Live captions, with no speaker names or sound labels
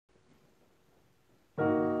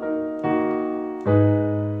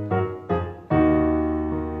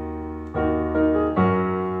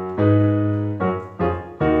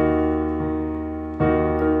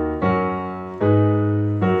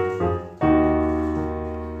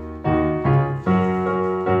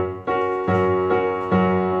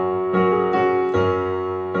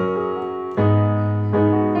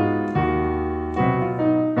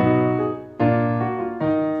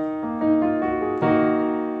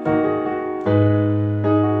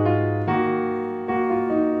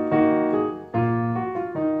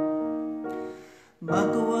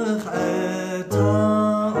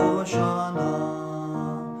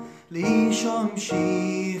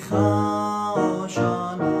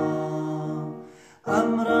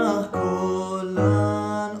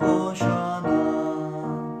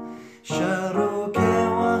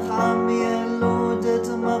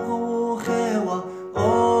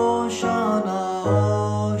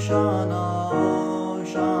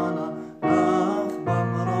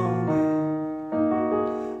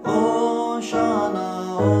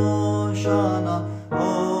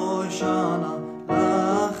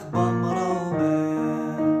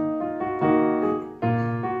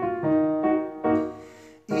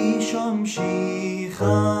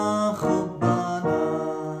شمشيخا خبانا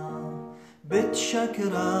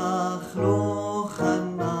بتشكرا خلو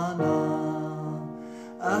خنانا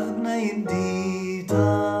أغنى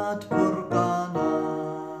يمديتات برقانا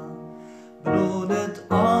بنونة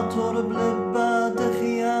عطر بلبا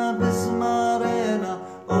دخيا بزمارنا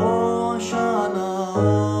أوشانا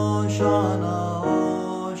أوشانا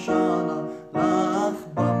أوشانا لاخ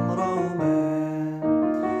بمرومي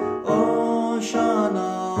أوشانا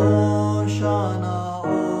أوشانا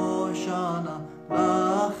أوشانا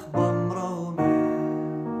لاخ بمرومي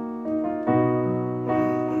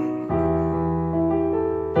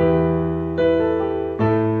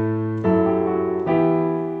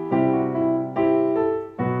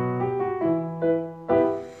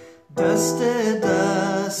دستي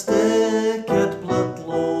دستي كد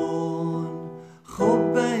بلطلون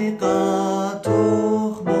خبي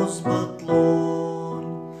قاتوخ مزبطلون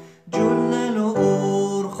جلل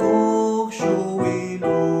أورخوخ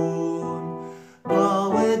شويلون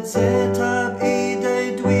باود زيتا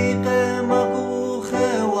بإيدي دويقي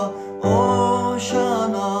مقوخوا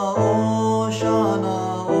أوشانا أوشانا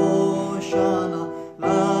أوشانا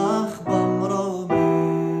لاخ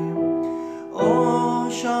بمرومي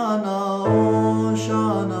أوشانا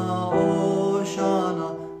أوشانا أوشانا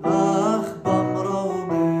لاخ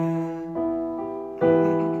بمرومي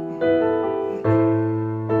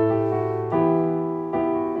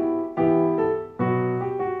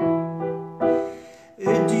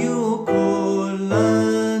اديو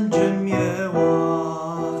كلن جمية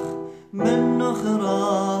واخ من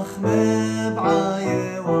نخراخ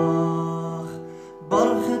مبعاية واخ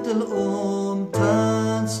برخة الأم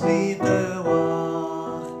تنسليق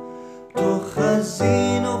واخ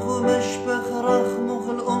تخزين وخمش بخرخ مخ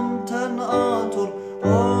الأم تنقاطر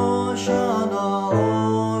أوشانا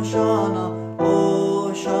أوشانا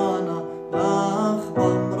أوشانا لاخ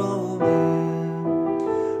بمرومي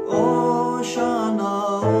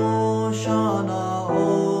أوشانا أوشانا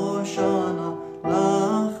أوشانا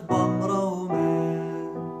لاخ بمرومي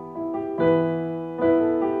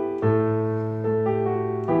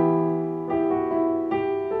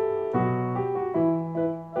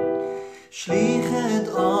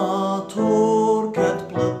شليخة قاطور كد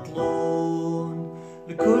بلطلون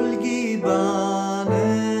لكل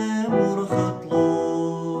جيبانة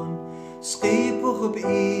مرخطلون سقيبوخ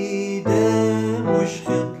بإيدي مش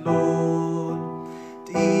خدلون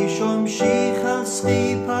تقيشم شيخة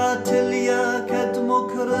سقيبها تليا كد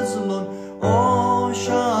مكرزلون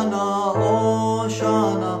أوشانا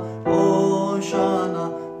أوشانا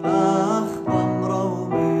أوشانا لاخ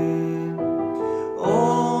بمرومي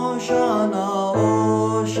أوشانا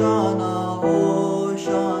أوشانا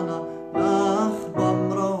أوشانا لاخ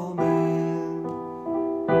بمرومي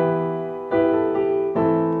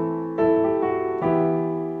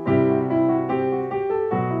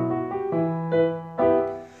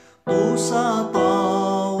طوسا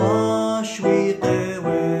طاوا شوي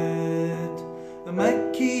قويت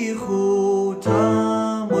مكي خوتا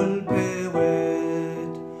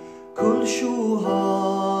ملبويت كل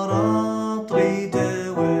شوهارا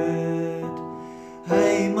طريدويت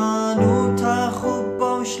هيمانو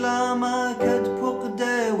تاخبا وشلاما كد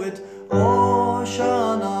بقدويت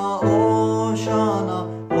أوشانا أوشانا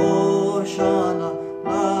أوشانا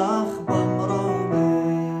لاخ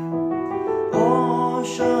بمرومي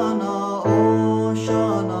أوشانا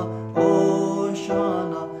أوشانا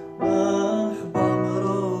أوشانا لاخ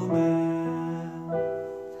بمرومي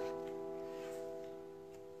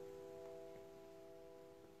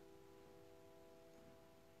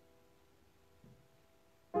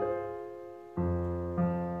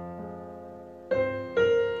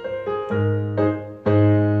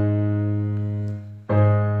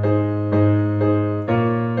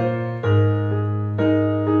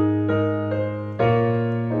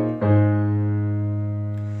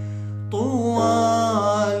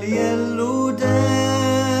طوال يلودة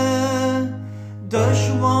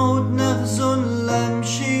دشوود نغزن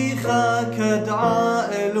لمشيخة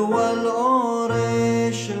كدعائل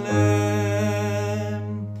والأورش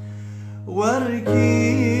لم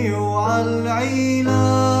وركي وعالعيلة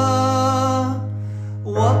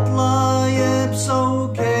واطلع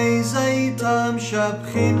يبسوكي زيتم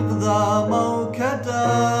شبخين قضامة وكتمرين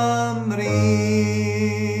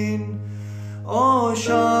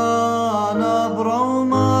أوشانا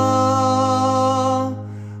بروما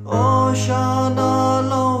أوشانا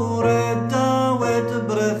لو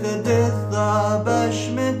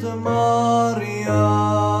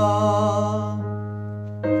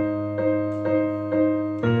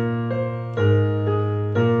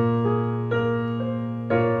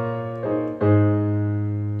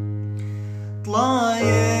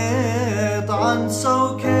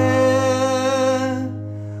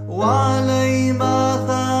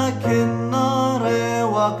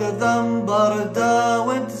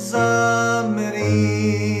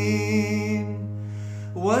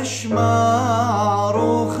واشمع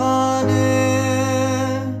روخانه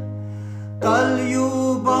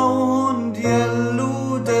قليوبوهن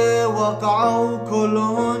ديالوده وقعوا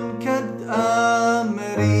كلهن كد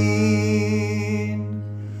أمرين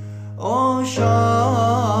أوشانا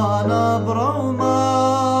بروما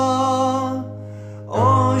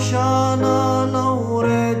أوشانا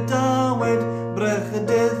لورد داود برخد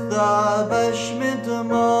الثابش مد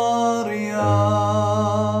مريم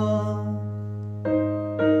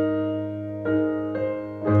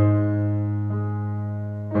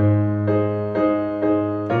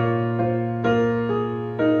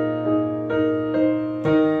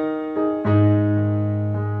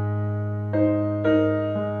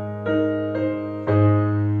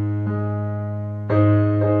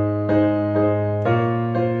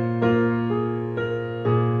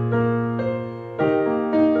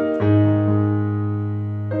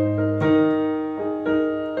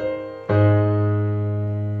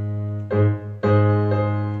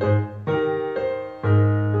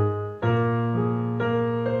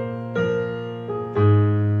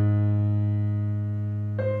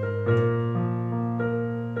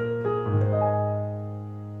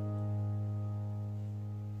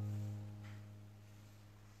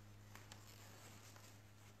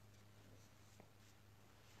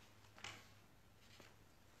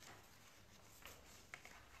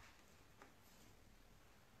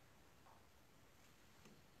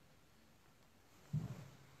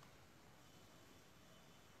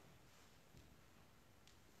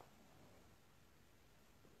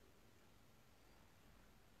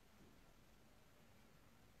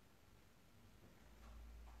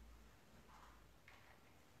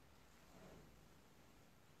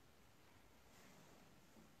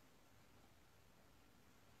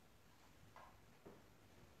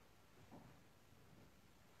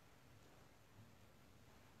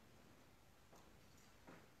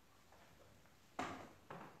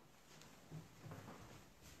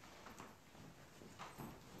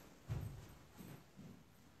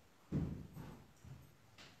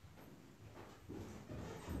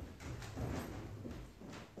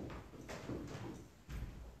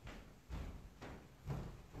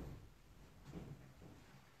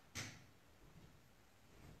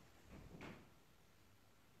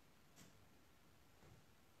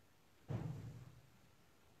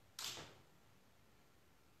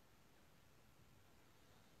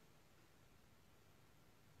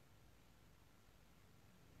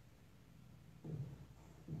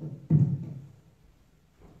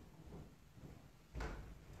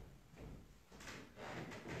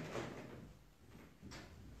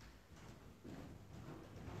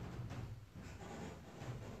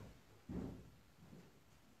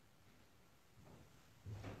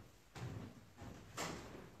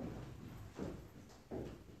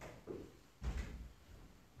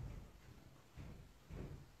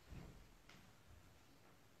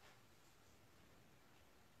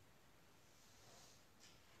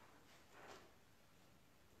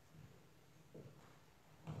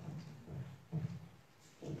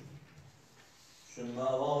شما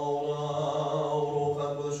وروخ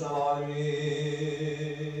قدس العالمين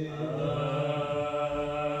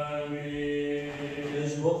آمين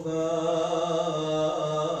اشبخنا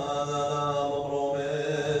لا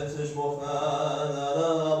بمرومت اشبخنا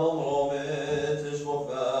لا بمرومت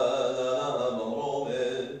اشبخنا لا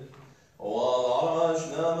بمرومت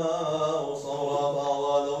وعرشنا ما وصورة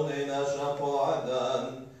ولوننا شق العدن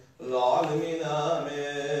العالمين آمين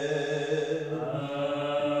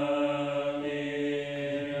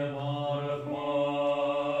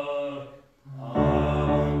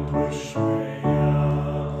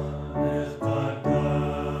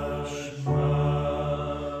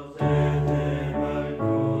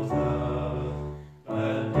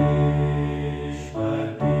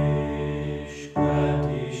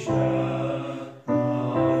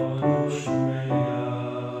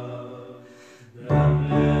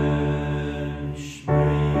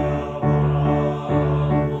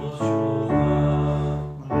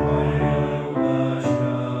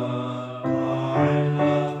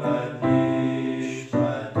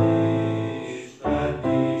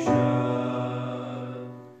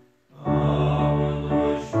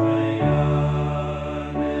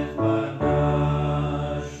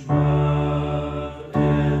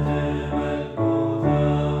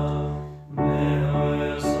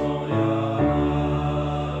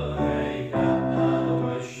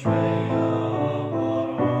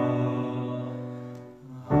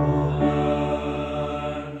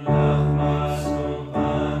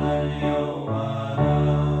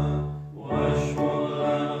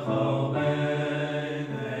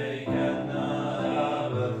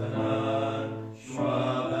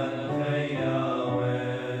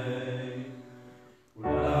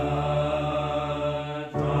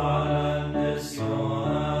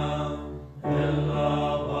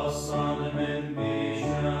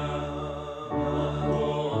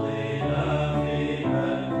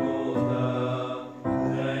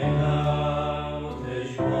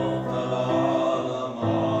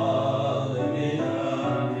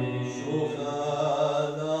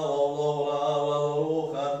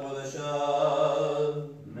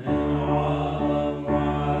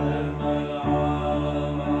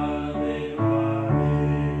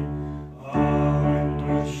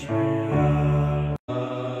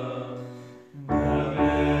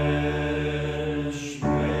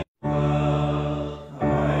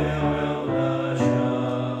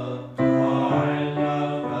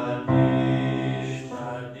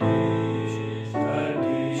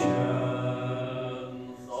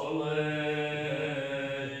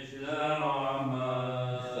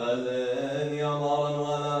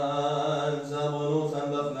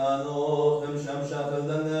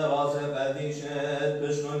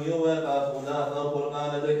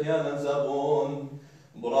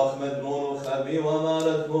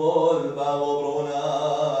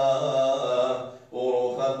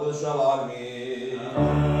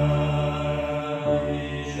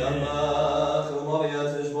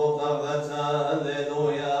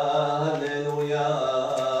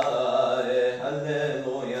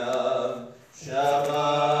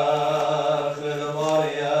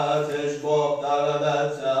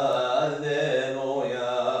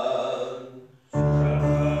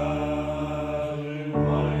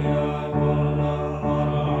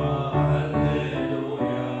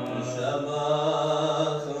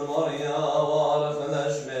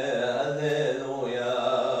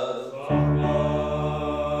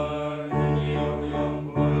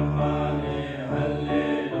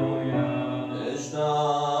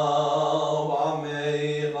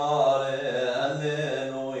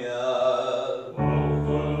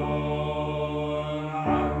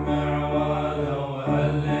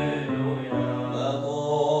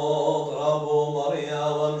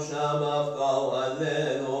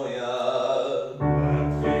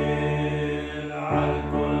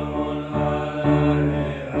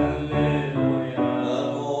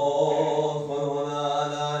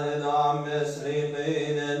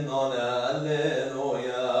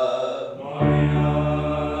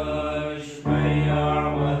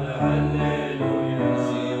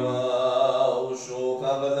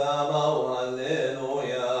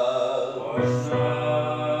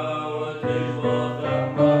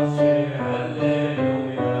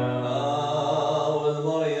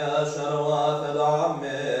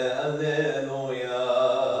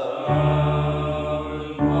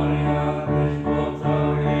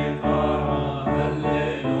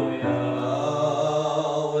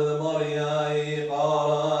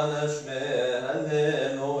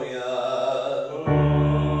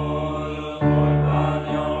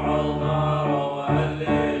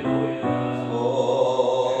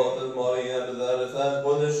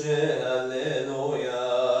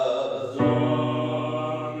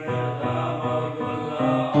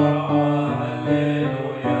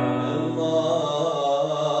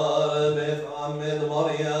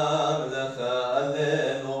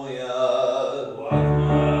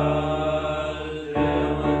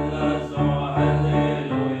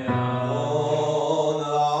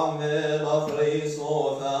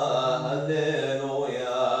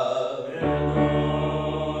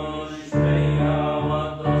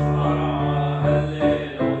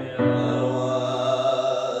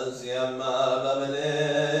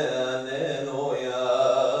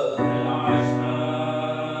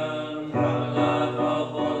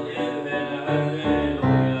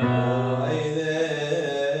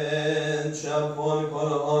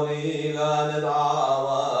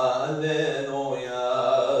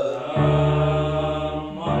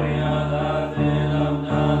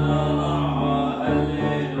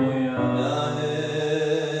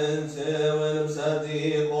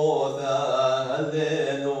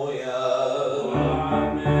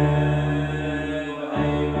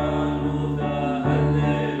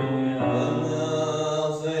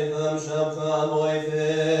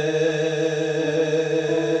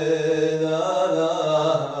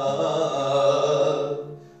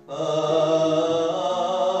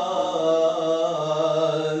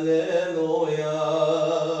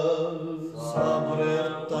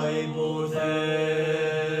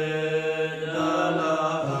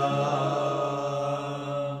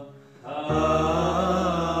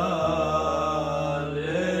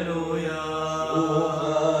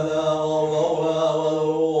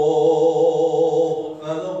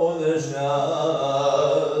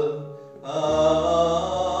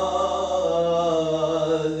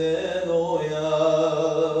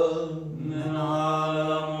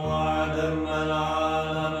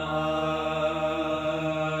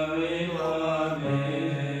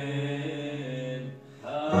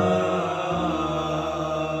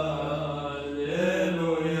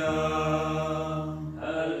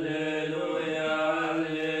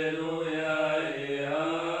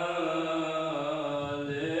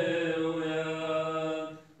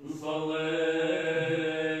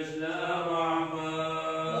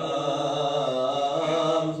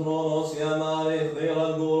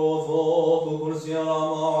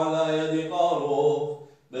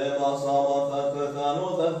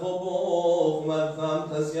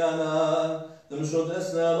تسيانا تمشو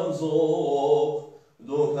تسنا رمزوق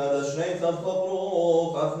دوك هذا شريت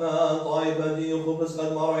الفبروك أثناء طايفة دي خبز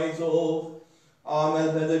قد مرعيتوك عمل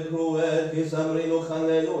بذكروات في سمرين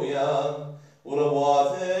وخللويا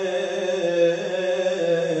وربواتين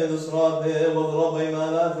صرات وضربي ما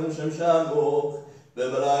نفهم شمشاموك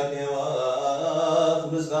ببراكي واخ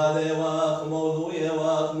بزغالي واخ موضوعي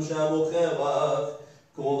واخ مشابوخي واخ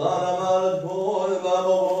كودانا مارد بول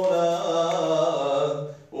بابونا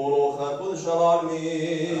وروخا كل شرع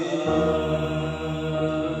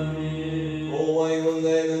وويل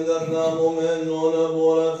الليل دفنا مؤمن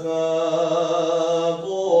ونبورخا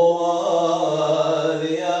طوال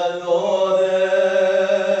يالودين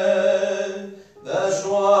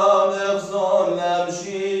دشوا مخزون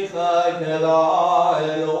لمشيخا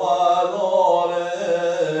كالعائل ونورشن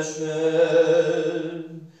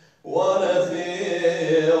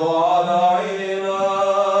ونفي وعلى عينا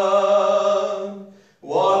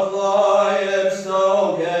واطلع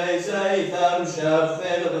يبسو كي زيتم شف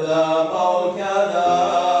الغلام او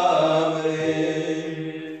كالامري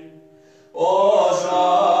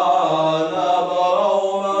وشانا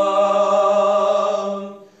بروما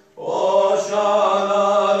وشانا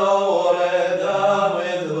لوردا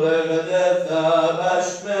وذبرغد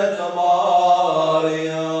الثبشمت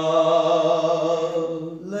ماريا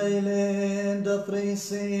ليلين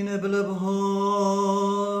دفريسين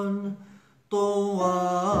بلبهون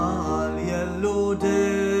طوال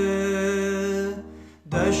يلودي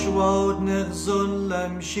دشوود نغزل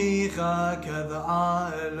لمشيخة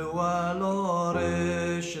كذعال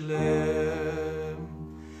ولورشلم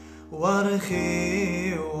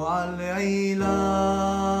وارخي وعالعيلة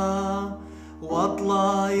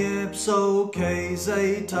واطلع يبسو كي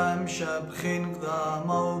زيتم شبخين ذا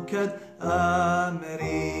موكد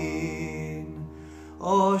أمرين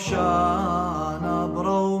أوشانا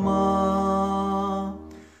بروما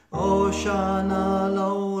أوشانا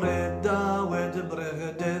لورد داود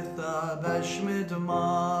برغدث بشمد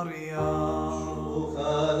ماريا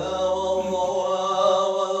وخالا والله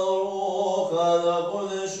والروح هذا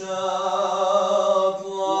كل شاط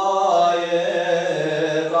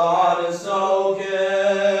لايق عن سوكين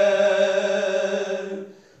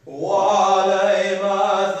وعلي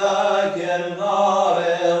ما ذاك النار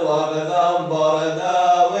وغذا بردا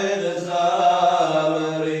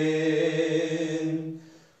والزامرين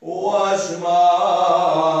واشمار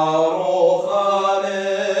خالد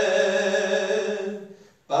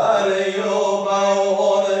قريوب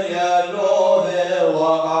وهن يلوه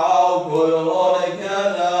وقعوا كلهم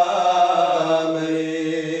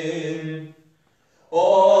كلامين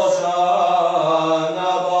وشانا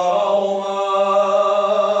بروما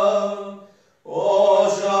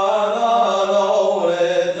وشانا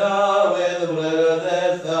لوردا وذبرد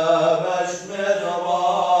الثبشمت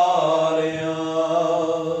ماريا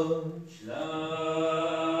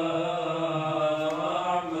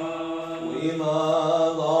وإما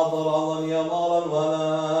ضاطر يمارا ولا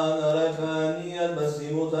نرى ثانيا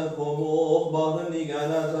بسيمة الخبوخ باطن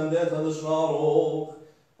لقانا تنبيت الشراروخ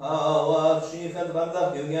هاوات شيخة غمدخ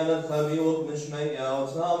قلقانت خبيوك من شمية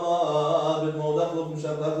وساما بتمودخلك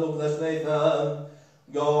مشبخلك لشنيتان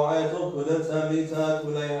قوعيتك كل تنبيتك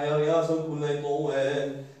كل عرياسك كل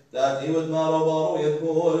طوين تاتي ودمار وبارو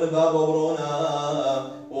يدخل باب وبرونا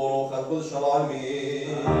وروخة كل شرع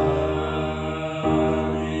المين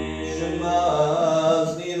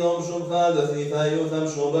شماس نيلهم شبخا دثني فايوثم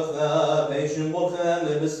شبخا بيشن برخان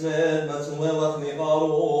لبسمت مسوى وخني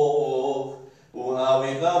باروخ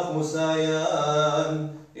وهاوي غاف مسايان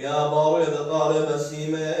يا بارد طالب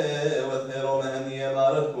السيمة والثيرون هنية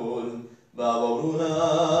بارد كل باب ورونا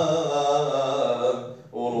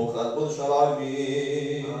وروخة كل شرع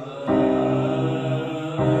المين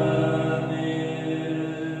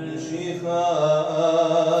شيخا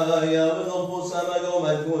يا بنظف سمك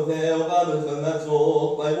وملكوثة وقابل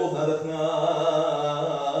خدمته طيب وثلثنا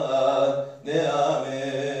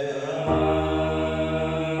نعمين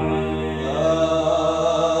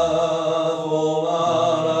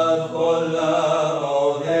فمارت كل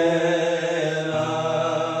موهنا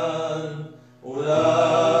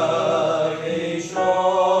ولكن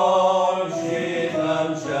شوم شيخا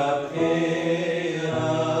شبخينا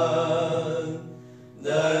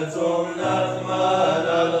دلتم نثمن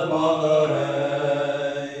البغرين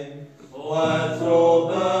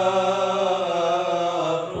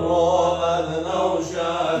وتباب وقد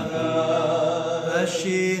نوشتا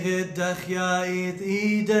الشيخ الدخيا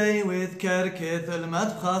ايدي وذكر كث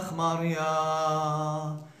المدخخ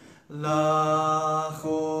مريا لا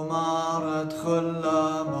خمارت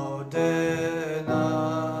خلا مودنا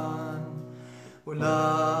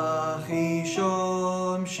ولا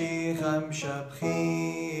خيشوم شيخم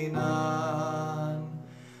شبخين Inan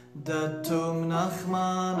Datum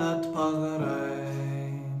Nachmanat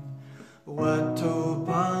Pagrein Watu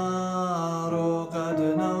Paro Qad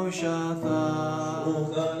Naushathan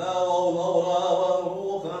روحنا وولورا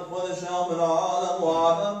وروحا كل شام العالم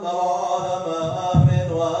وعلمنا العالم آمين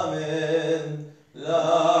وآمين لا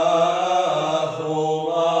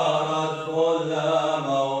خمارت كل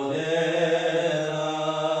مولينا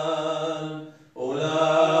ولا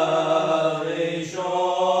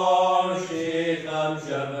غيشون شيخم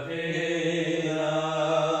شبهينا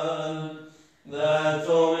ذات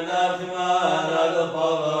من أكمال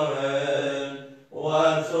القبرين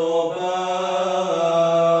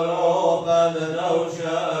وتبارو قد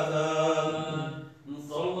نوشاتا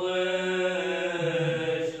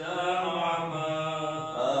نصليش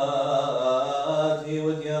آتي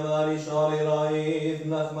وتيماري شاري رايث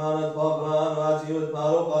نخمان الفقران واتي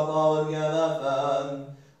وتبارو قطا والجنافان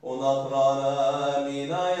ونطرانا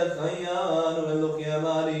ميناية خيان ولوك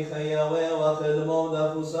يماري خياوي وخدمو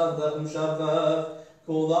دفو سردك مشرفف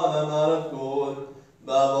كوضانا ماركول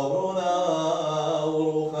بابرونا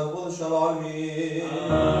وروخا كل شرع المين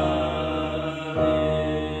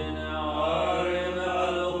آمين عارض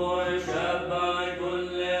الغوي شبا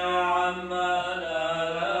كل عمال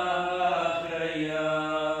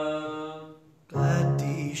الأخيام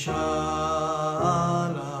قديشا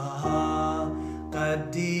لها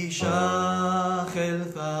قديشا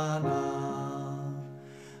خلثنا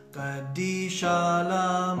قديشا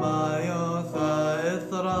لما يوثى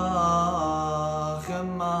إثرا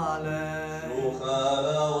خم عليه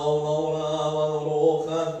روخانا وولورا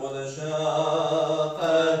وروخا كل شاء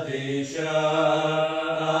قديشا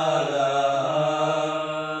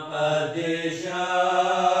قديشا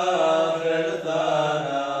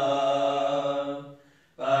خلثنا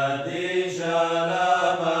قديشا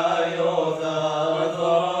لما يوثى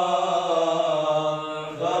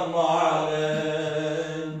ثم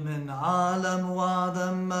عليه من عالم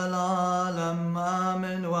وعدم العالم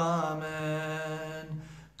آمن وآمن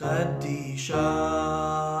قديشا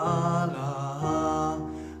لها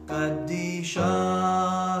قديشا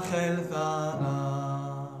خلثنا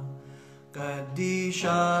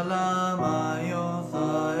قديشا لما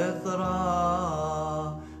يوثى إثرا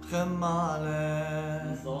خم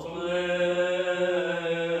عليه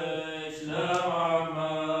صليش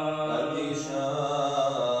لعما قديشا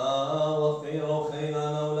وخير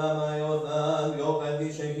خينا ولما يوثان يو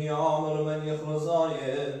قديشك عمر من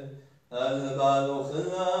يخرصاين البعد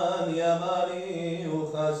خلان يا ماري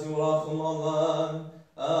وخاسي وراخم الله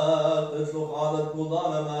اطلق على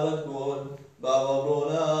القضاء ما تكون بابا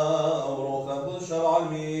برونا وروخا كل شرع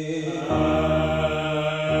المين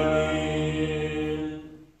آمين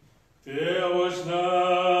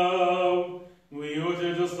توشناو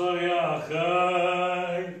ويوتد الصريا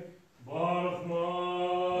خاي بارك ما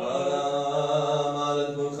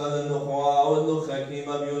تكون خذ النخوع والنخة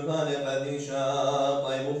كيما بيوتان قديشا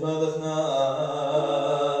طيب فبخنا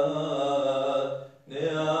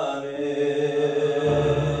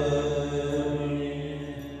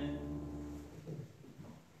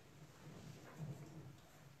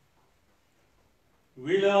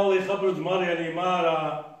ويلا الله يخبرد مريا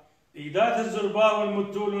الإمارة إيدات الزرباء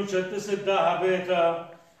والمتول وشتست داها بيتا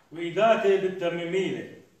وإيداتي بالتميميلة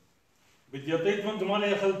بدي يطيت من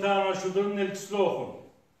مريا خلتان وشدرن الكسلوخن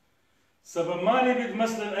سبب مالي بد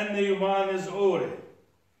مثلا أني يمان زعوري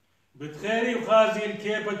بتخيري وخازي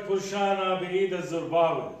الكيبت برشانا بإيد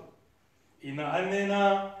الزرباوي إنا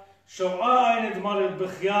أننا شوعاء عين دمرت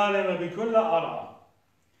بخيارنا بكل أرعى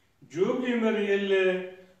جوب لي مري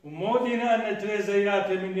إلي ومودينا أن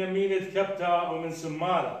تريزياتي من يمينة كبتا ومن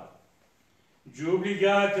سمارة جوب لي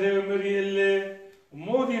قاتري ومري إلي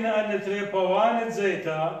ومودينا أن تري بوانت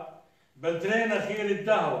زيتا بل تري نخير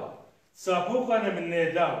الدهوة سابوقنا من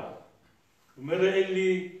نيداوة ومري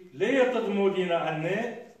إلي ليه تضمودينا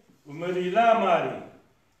أني ومري لا ماري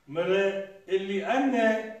مري إلي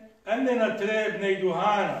أننا تري بني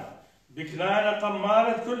دوهانا بكلانا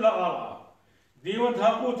قمارة كل أرعى ديوان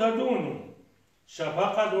هاقوتا دونو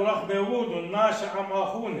شفقد ورخبة وود ناشع مع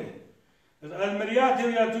أخونه المريات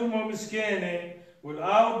وياتوم مسكينة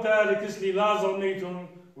والآوب داري كسلي لا ظلميتم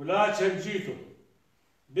ولا تشجيتم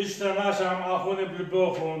بشتا ناشع مع أخونه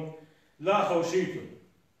بالبوخون لا خوشيتم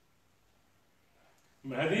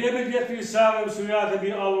هذه بديت رسالة وسوياتها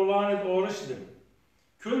بألولانة أورشدم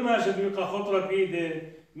كل ما شدوقة خطرة بإيده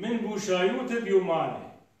من بوشايوته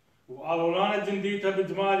بيومانه وألولانة دنديتها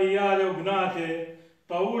بدمالياله وبناته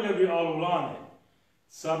طولة بألولانه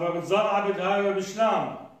سبب زرعة بدهاية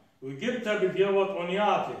بشلام وجبتها بديوة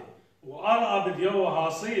طنياته وأرقى بديوة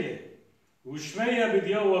هاصيلة وشمية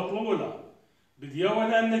بديوة طولة بديوة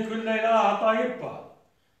لأن كل إله طايبها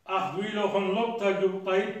أخذويلوخن لقطة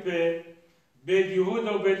طيب بيت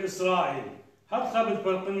يهودا وبيت إسرائيل هتخا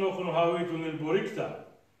بتبرقنوخن وهاويتون البوريكتا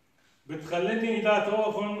بتخلتني إذا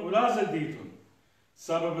توخن ولا زديتون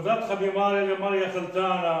سبب ذاتخا بماري لمريا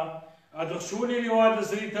خلتانا أدخشولي لواد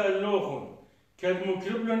سريتا اللوخن كد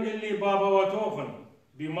مكربلن اللي بابا واتوخن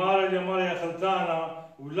بماري لمريا خلتانا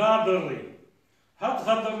ولا ضري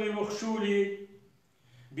هتخا ضري وخشولي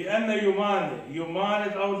بأن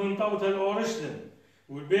يمانة أو دنطوت الأورشتن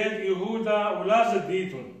والبيت يهودا ولا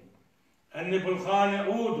زديتون أن بالخانة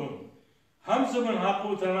أودن همز من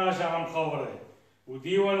هاقو تناشا عن خوري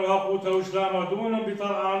وديوان وهاقو توشلام دون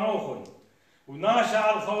بطرعانوخن وناشا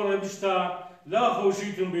على الخوري بشتا لا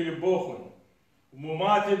خوشيتن بلبوخن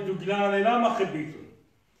وممات الدقلانة لا مخبيتن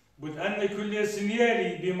بد أن كل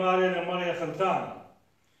سنيالي بماري لمريا خلتانا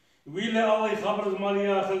ويلا الله يخبر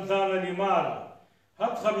مريا خلتانا لمارا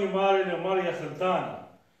هتخا بماري لمريا خلتانا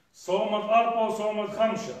صومت أربعة وصومت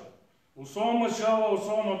خمسة وصومت شوا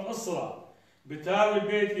وصومت أسرة بتاوي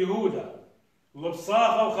بيت يهودا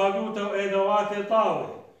لبصاخة وخادوتا وإيدواتي طاوي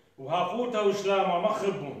وهاقوتا وشلامة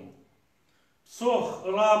مخبون صخ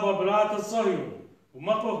رابا برات الصهيون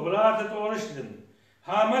ومطوخ برات أورشلم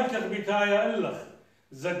هاملتخ بتايا إلخ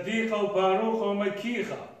زديقة وباروخة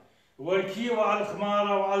ومكيخة والكيوة على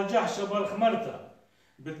الخمارة وعلى الجحشة بالخمرتة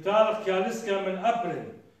بالتارخ كالسكا من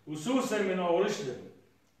أبرن وسوسة من أورشلم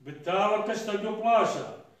بالتاوى كشتا دقلاشة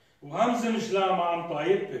وهمز مشلامة عن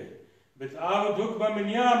طايبه بتعاود هكبة من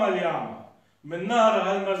ياما لياما من نهر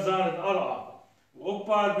هالمرزانة أرعى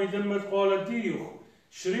وأقباد بدمة قولة ديوخ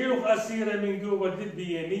شريوخ أسيرة من جوبة دد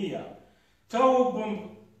بيمية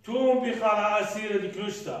توم بخالة أسيرة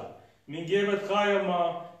دكنشتا من جيبة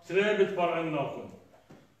خايمة تريبت برعناكم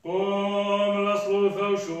قوم لصلوثة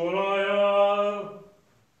وشورايا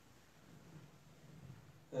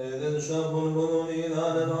إذن شاب كوني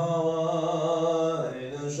لا ننعوى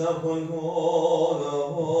إذن شاب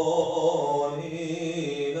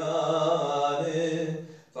كوني لا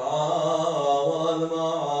نتعوى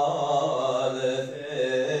المعالف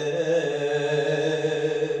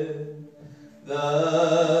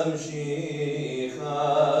ذم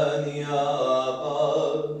شيخان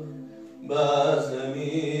يابا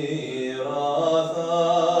بزمير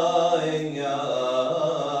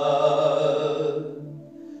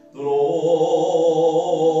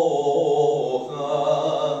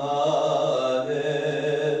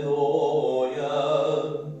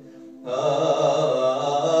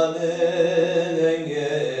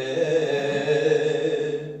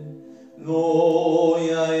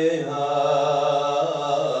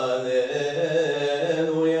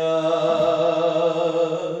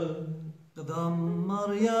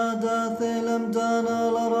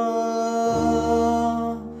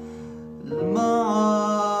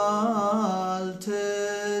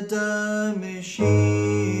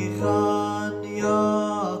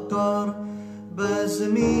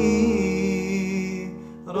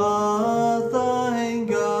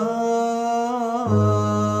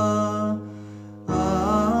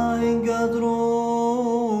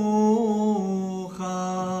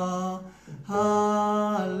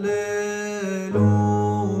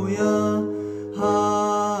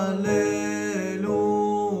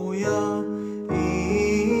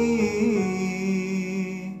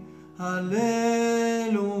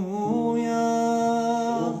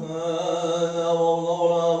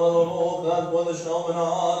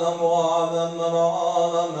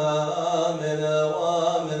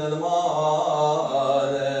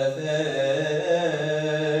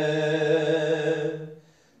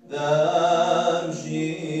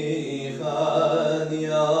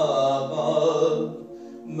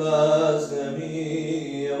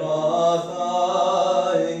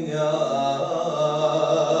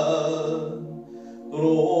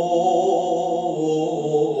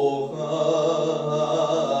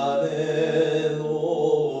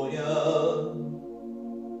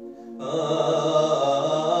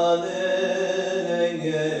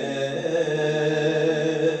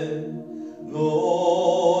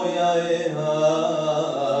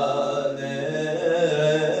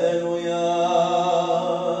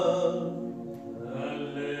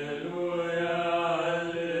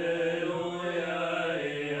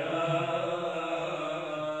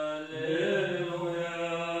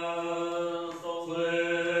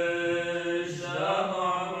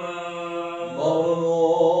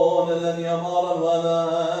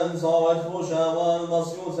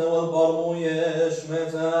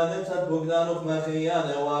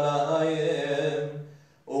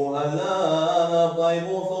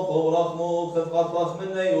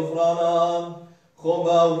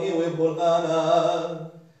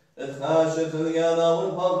اتخاشت الجانا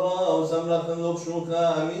والفقرة وسمرة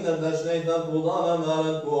اللبشوكة أمين الدشنيت الفضانة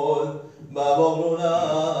مال الكل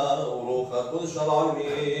بابرونا وروخة كل شرع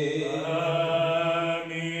المين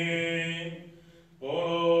آمين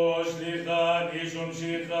بوش لخان إيشم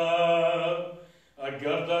شيخا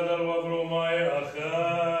أقرت در وفرو ماي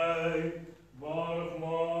أخاي بارك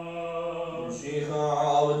ما شيخا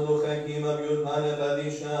عاود لخاكي مبيوت هاني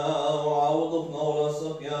قديشا وعاود فنورا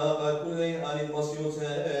السقيا كل هاني المسيوتين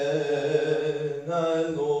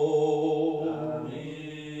نالو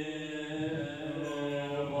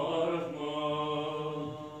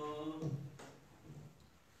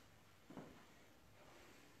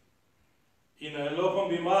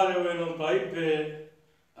بماري وين الطيبة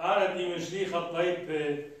أنا دي من شليخة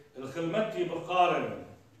الطيبة الخلمتي بقارن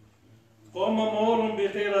قوم مورن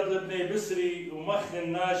بخيرة لبني بسري ومخ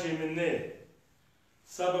الناشي مني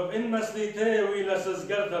سبب إن مسليتي وإلى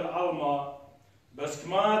سزقرت العلمة بس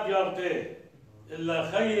كمات يارتي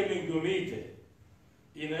إلا خي من قميتي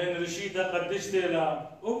إن رشيدة قدشتي لا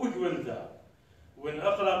وبقولتا وإن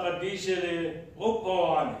أقرأ قديشة لي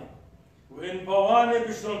وبواني وإن بواني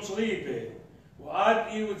بشرم صليبي وعاد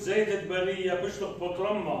إيوت زيت برية بشلق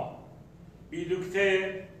بطرمة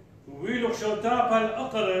بيدوكتين ويلوك شوتابها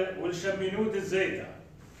الأقرة والشمينود الزيتة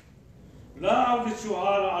لا عودة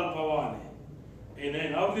شهارة على البواني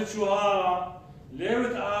إنين عودة شهارة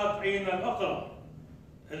ليوت عين الأقرة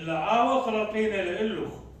إلا عاو أقرة طينة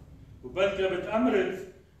لإلوخ وبلكة بتأمرت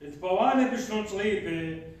البواني بشلون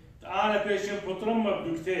صليبي تعالى بيشن بطرمة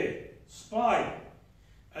بدوكتين سباي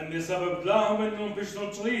أني سبب لهم إنهم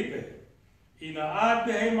بشلون صليبي إنا عاد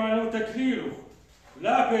بهيمانو تكليلو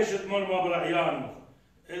لا بيش تمر برعيانو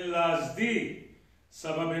إلا زدي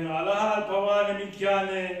سبب إن علىها البواني من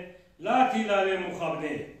كيانه لا تيلالي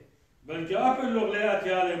مخبنه بل كأبل لغليات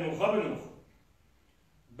يالي مخبنو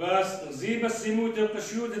بس غزيب السموت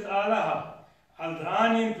القشيوت علىها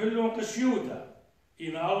عالدعاني مفلون قشيوتا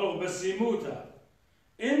إنا الله بالسموتا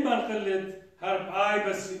إن بنقلت هرب آي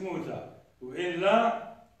بالسموتا وإن لا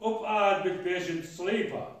أبقاد بالبيش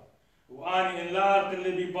تصريفا واني ان لارق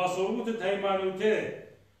اللي بباصروت تهيمانوتي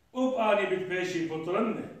وباني بالبيشي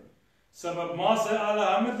بطرمني سبب ما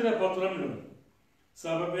سألها مثل بطرملون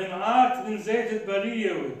سبب ان عات من زيت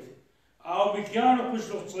البرية ود او بكيانو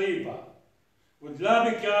بشلق صريبة ودلا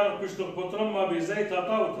بكيانو بشلق بطرمة بزيت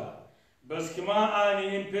طوطة بس كما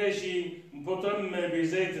اني ان بيشي بطرمة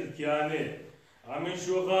بزيت الكياني عمين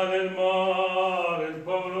شغال المار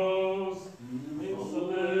البولوس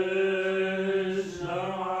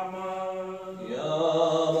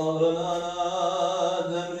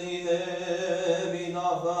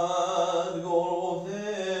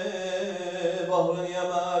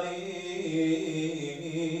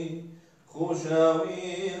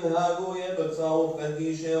خوشاوين هاقو يبتساو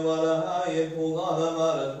فتيشة ولا هاي فوضاها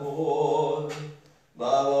مالتون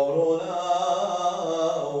بابا برونا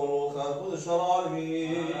وروخا كل شرع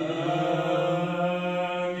المين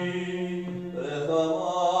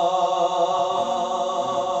رخما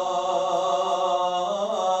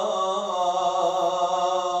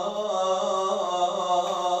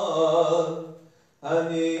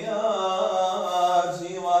هنيات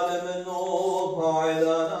سوال منو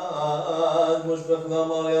فاعلانات مشبخنا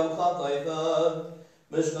مريم خطيفات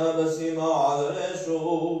مشنا بسيما على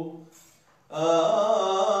رشو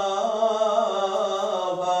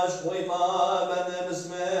فاشخوي طابا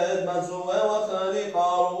بسمت منسوة وخليق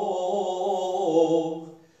عروق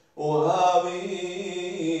وهاوي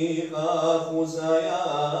خاخو سايا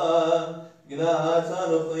قناها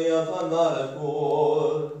تنفضي فالنار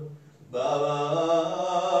الكور بابا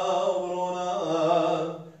ورونا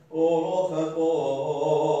وروخا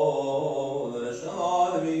كور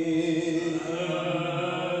شرع المين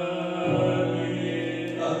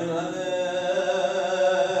آمين هللويا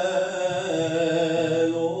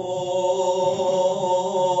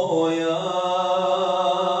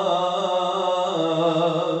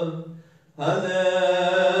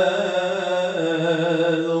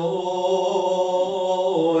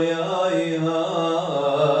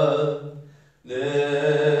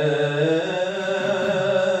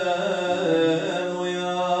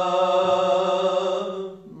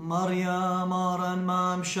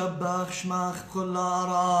شبخ شمخ بكل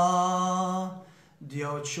أرى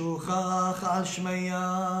ديوت شوخاخ عالشمية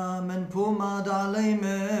من بوماد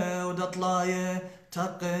عليمة ودطلاية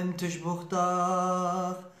تقن تشبخ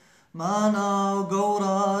تاخ مانا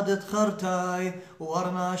وقوراد تخرتاي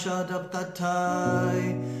ورنا شاد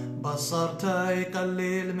بقتاي بصرتاي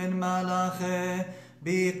قليل من ملاخي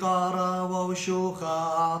بقارة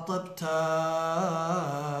ووشوخة أعطبتاي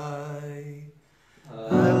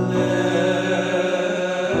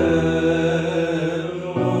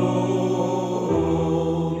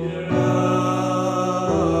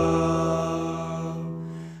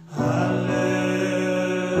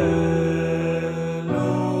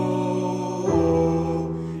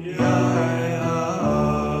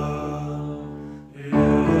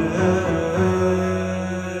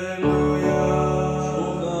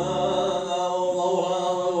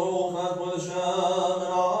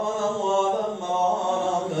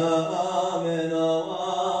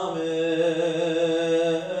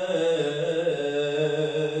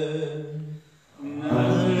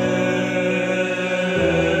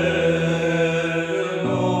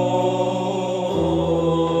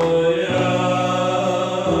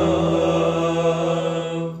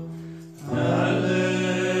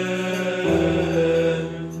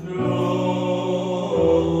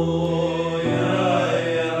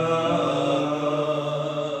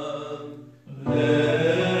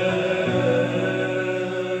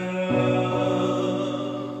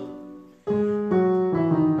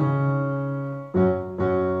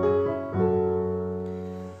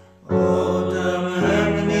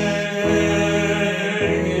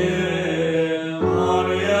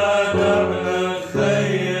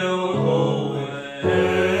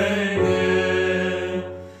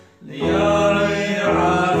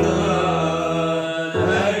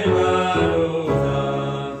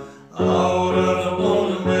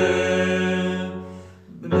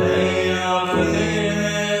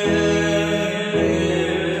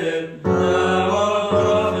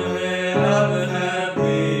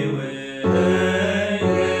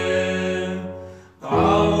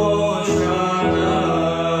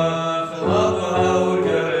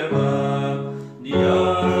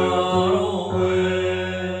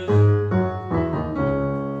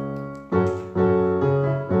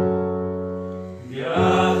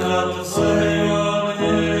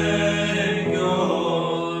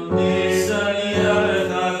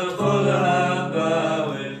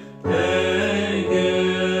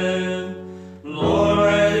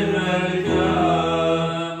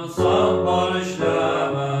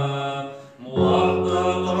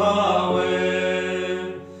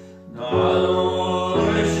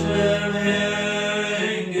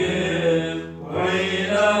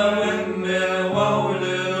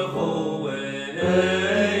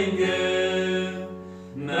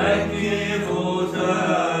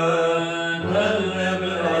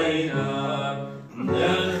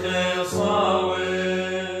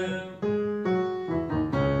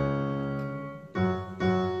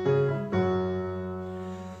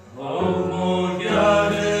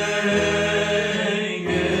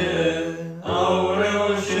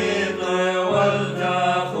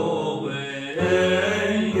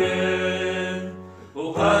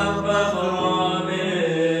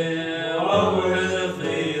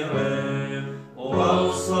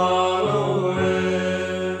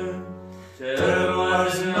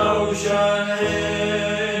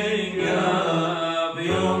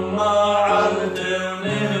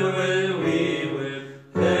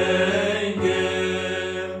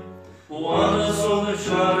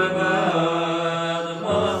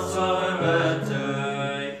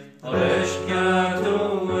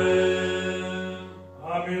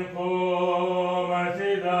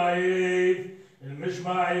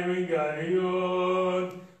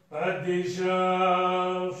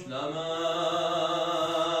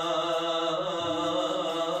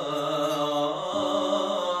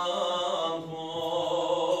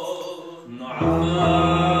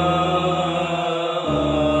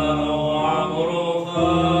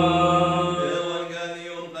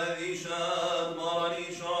شاد مارني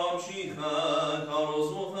شام شيخا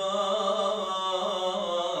كارزوها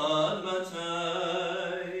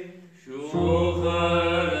المتاي شوخا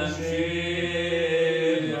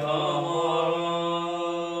نشيد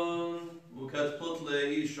هاماران وكت بطلة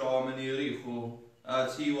يشع من يريخو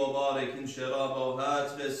آتي وبارك انشرابه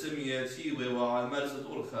وهات بسمية تيوي وعلى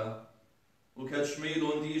مرزة أرخا وكت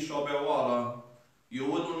شميلون دي شعب عوارة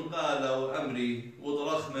يولون قالوا أمري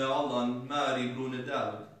وضرخمة علن ماري برون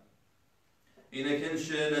داود إنا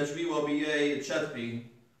كنش نجبي وبياي تشتبي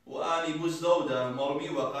وآني بوزدودة مرمي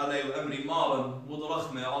وقالوا أمري مارن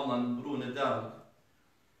وضرخمة علن برون داود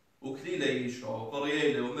وكليلة يشعو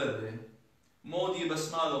قريالة ومرة مودي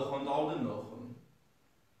بسنالو خند عودن نوخن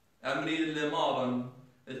أمري اللي مارن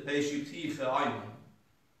البيشي بتيخة عينه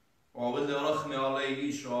وعود رخمة علي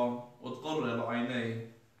يشعو وتقرر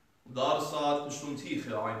عينيه ودار صاد بشلون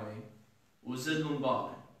تيخة عيني وزدلون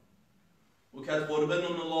بالي وكات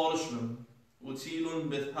قربنون الارشلم وتيلون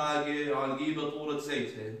بثاقي على الجيبة طورة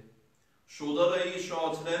زيته شو در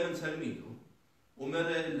يشعو تلامن تلميدو ومرة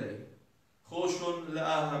إلي خوشون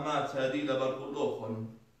لآها مات هادي لبرقلوخن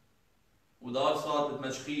ودار صاد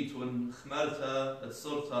بمشخيتون خمرتا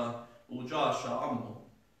اتصرتا وجاشا عمو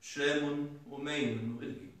شامن وميمن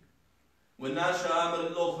وإلي والناشا عامر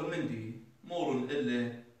اللوخن مندي مورن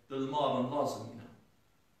إلي للمارن لازمنا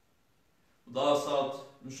وداصات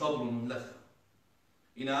نشبر من لخا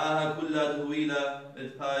إنها كلها دهويلة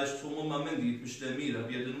البايش تموما مندي بشتميلة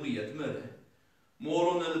بيدنوية مره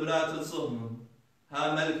مورن البرات الصهمن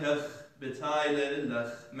ها ملكخ بتايلة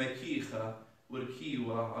إلخ مكيخة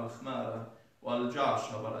وركيوة على الخمارة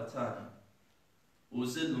والجعشة والأتانة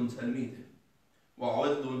وزدلن تلميذه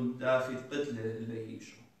وعودلن دافي قتله اللي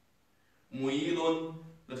يشو مويلن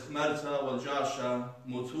الخمرتا والجاشا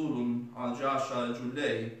موتول على الجاشا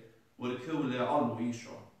الجلي والكولة علو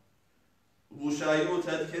يشع وبوشايوت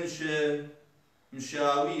هدكنشة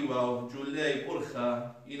مشاويوة وجلي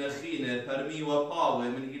برخة إنخينة برمي وقاوة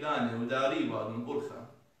من إلانة وداريوة من برخة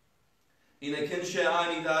إن كنشة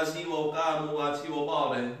آني دازيوة وقاموا واتي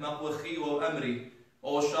وباره مقوخيوة وأمري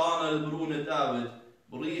أوشانا البرون داود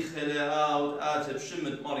بريخة لآود آتب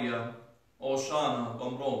شمت مريم أوشانا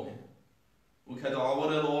بمرومي وكذا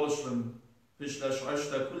عور الأورشلم فشلش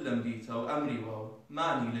عشتا كل مديتا وأمري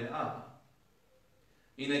وماني لآه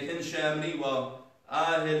إن كنش أمري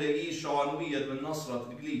لإيش عنوية من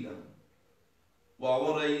نصرة القليلة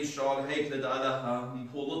وعور إيش عن هيكلة علىها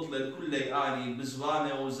مبولط للكل آني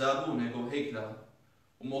بزوانة وزابونة جو هيكلة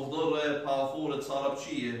ومخضرة بافورة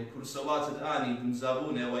صاربشية وكرسوات آني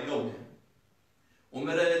بمزابونة ويومة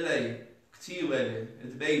ومرأ إلي كتيوة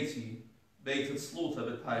بيتي بيت السلوطة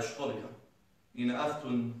بتبايش قرية إن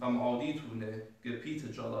أختن قم عوديتون قبيت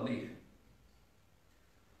جلالية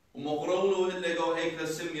ومقرولو إلا جو هيكلا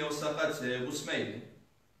سمية وساقته وسميلة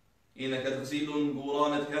إن كتغزيلون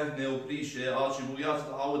قورانة كهنة وبريشة عاجبويات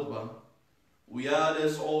العودبة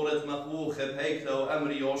ويالس عورة مخوخة بهيكلا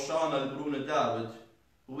وأمري وشانا البرون داود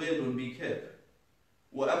ويلون بيكيب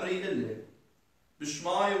وأمري إلا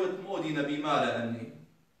بشماي وتمودي نبي مالا أني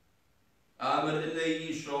آمر إلا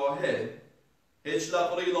يشو هيش لا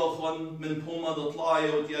قريلوخن من بوما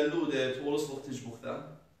دطلاية وديالودة تورصلخ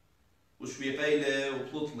تجبختا وشبيقيلة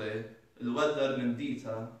وبلطلة الودر من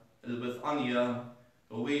ديتا البثانية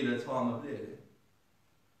وويلة تامة بليلة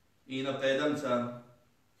إينا بقيدمتا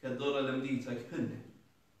كالدورة لمديتا كهنة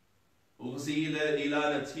وغزيلة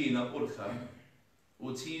إلانة تينا قرخة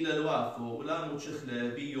وتيلة الواثو ولا متشخلة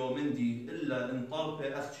بيو مندي إلا إن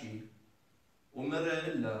طربة أختشي ومرة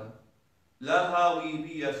إلا لا هاوي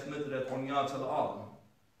بيخ مدرة عنيات العالم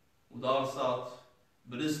ودارسات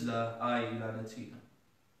برزلة آي لانتينا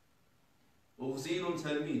وغزيل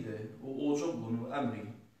تلميذه وأوجب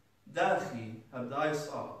وأمري داخي هبداي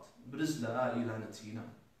صات برزلة آي لانتينا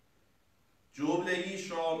جوب لي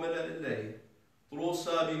يشعو ملأ اللي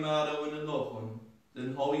طروسا بمارا ونلوخن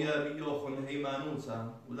للهوية بيوخن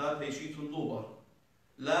هيمانوتا ولا بيشيتن دوبر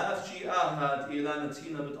لا أخشي آهات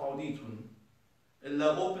إلانتينا بتعوديتن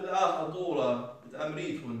إلا غوب الآها طورة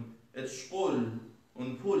بتأمريتون اتشقل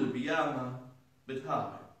ونبول بياما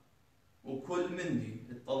بتهار وكل مندي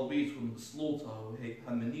الطلبيتون بسلوطة وهيك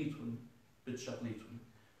همنيتون بتشقليتون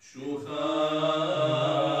شوخا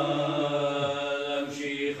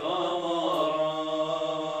أمشي خمارا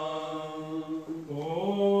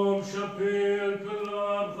قوم شبيل كل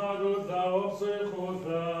أبخاد وثاوب صيخ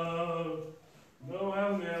وثاب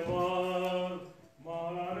دوهم يبار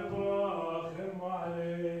ما نبراخ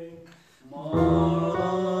عليك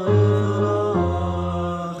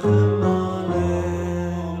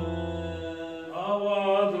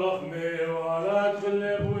أواد رحمي ولا كل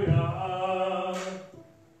بويا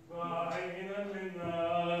بعينا منا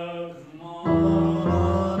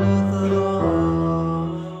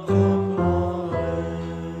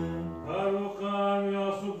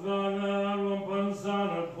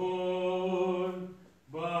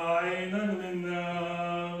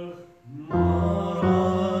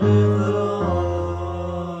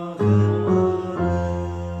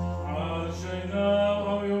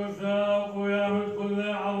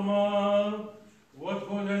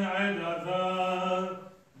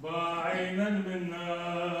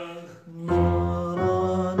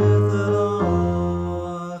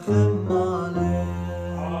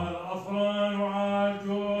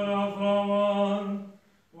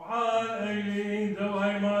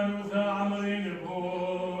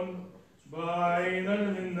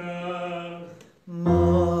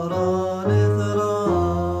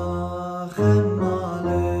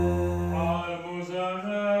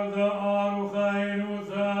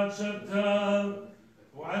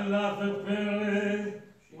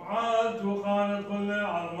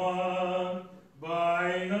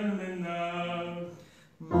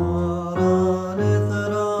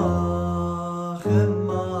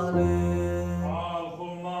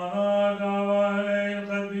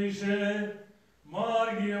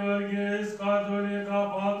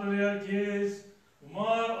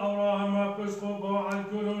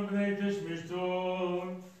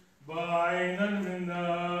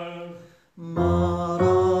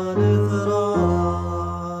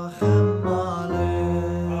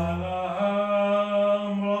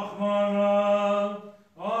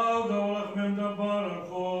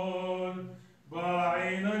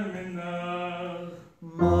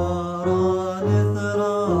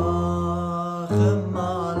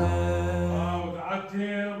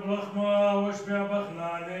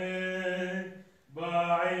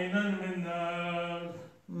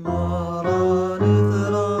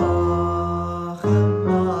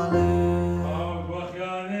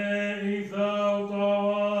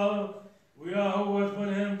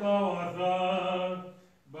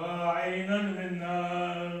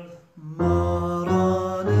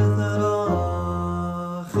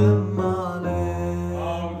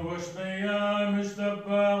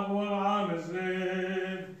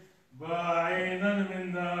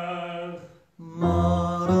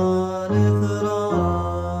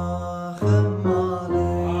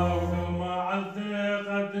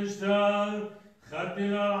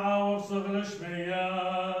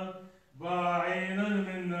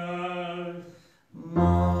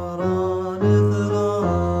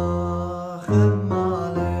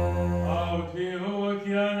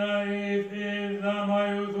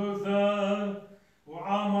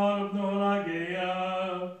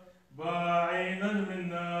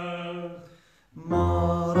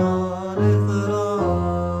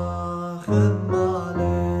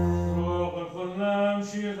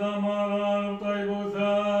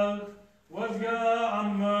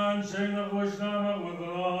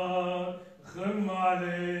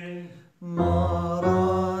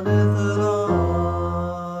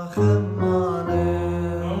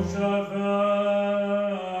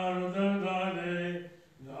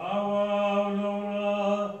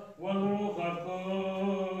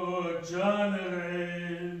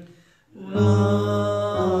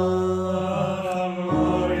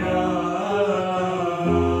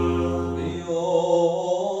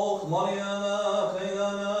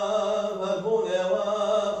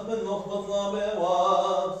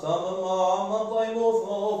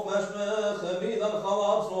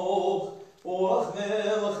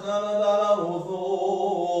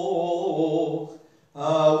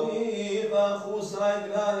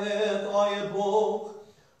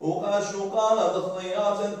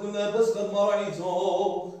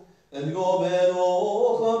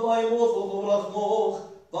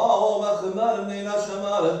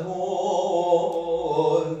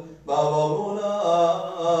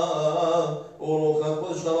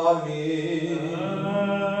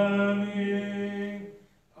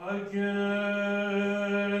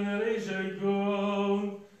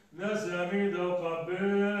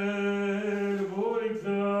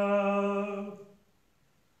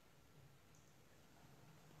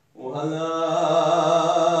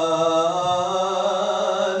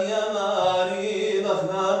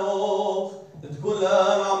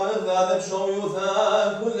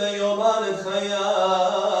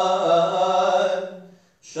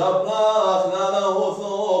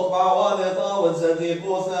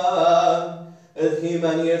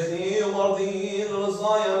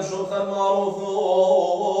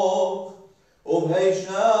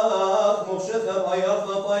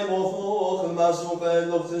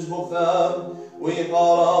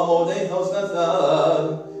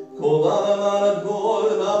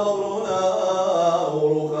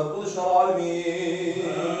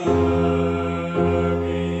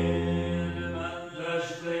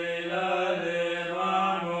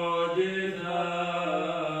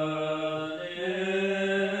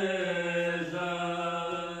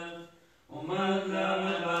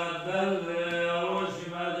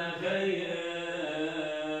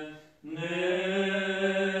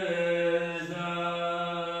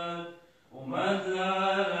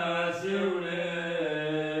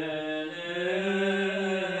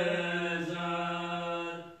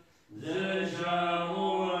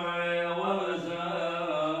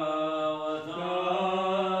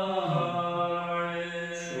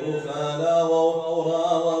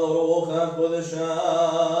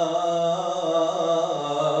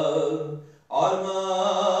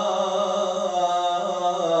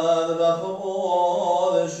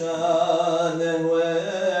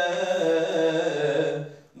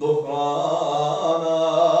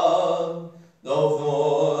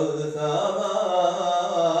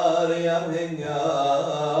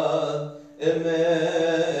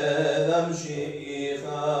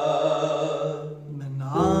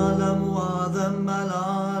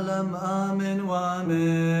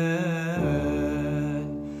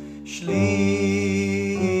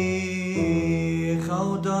شليخ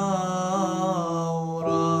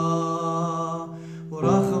ودورة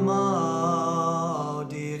ورخمة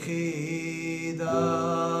وديخي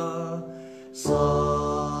ذا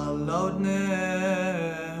صلوا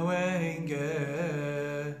دنوينجي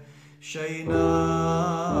شينا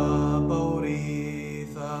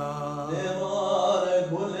بوريثا لبارك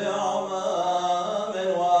والعمام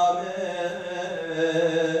وعمين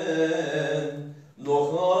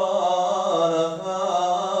دخان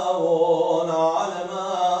خاون على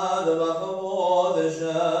ماد بخبود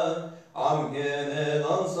شان عم كنت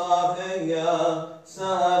انصافيا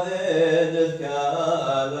سادد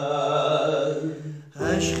كالال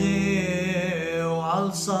أشخي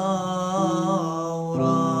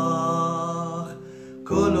وعالصوراخ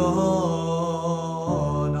كلهن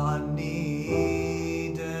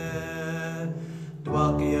عنيدة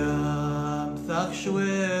دواقيام ثق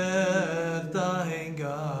شويق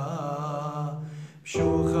داهنقا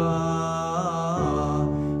بشوخا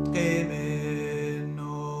تقيم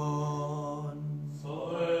النون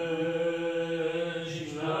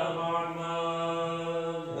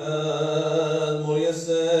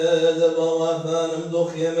المريسد بوافان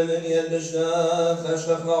مدخي من اليد الشاخ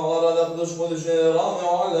خشخنا ورا لقدش خذ شرامي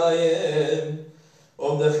وعلايم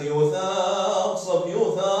وبدخ يوثا اقصب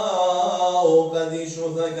يوثا وقديش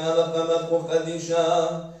يوثا كان قمت قديشا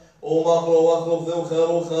ومقرو وخلف ذو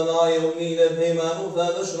خروخنا يومين بهيمان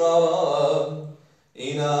وثا دشرارا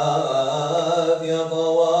إنات يا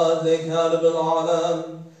طواد لك هارب العالم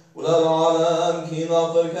ولا العالم كي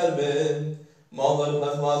ناطر كربه ماضر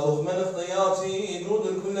فخواثخ من اختياتي نود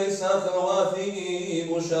الكل ليس خلواتي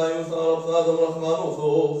بوشاي وثار فاضم رحمن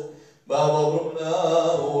وثوخ بابا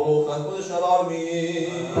برقنا وروخا كل شرع مين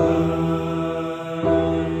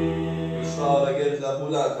إشارة قلت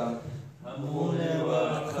لأبولاكا همونة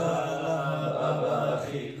وخالة أبا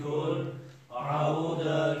أخي كل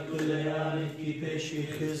عودة كل يعرف كي بيشي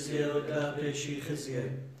خزية ولا بيشي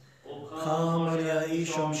خزية خامر يا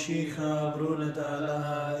إيشم شيخة برونة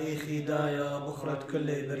آلها إيخي دايا بخرة كل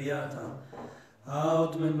برياتها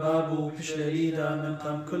هاود من بابو بشلريدا من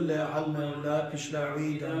قم كل علمة ولا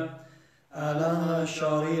بشلعويدا آلها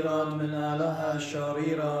شاريرا من آلها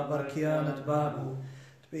شاريرا بركيانة بابو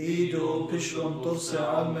بإيدو بشلم طرس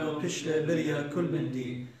علمة وبشل بريا كل من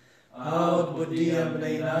دي هاود بدية من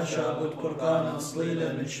أيناشا بد برقانة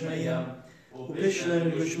صليلة من شمية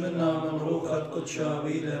وبشلن وجمنا من روخة قدشا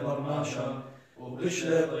ويلة برناشا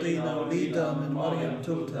وبشلة طينة وليدة من مريم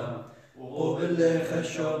توتا وبالله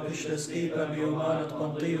خشا وبشلة سقيبة بيومانة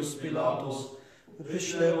بنطيوس بيلاطس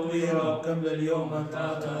وبشلة طويرة وكمل اليوم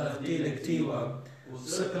تاتا اختيل كتيوة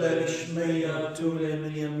وسقلة لشمية تولة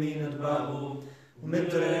من يمين بابو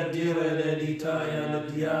ومدرة ديرة لليتايا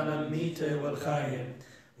للديانة الميتة والخاية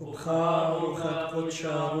وبخار روخة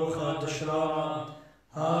قدشا روخة دشرارة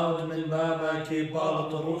هاود من بابا كي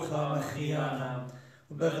بالط روخا مخيانا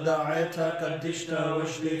وبغداعتها قدشتا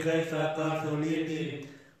وشلي خيثا قاثوليقي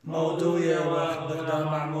موضوية وبغدا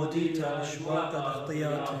معموديتا لشواقة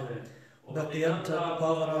الاختياته وبقيمتا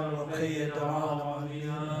بغرا وبخية عالم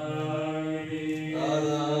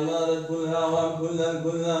أنا أمانة كلها وعن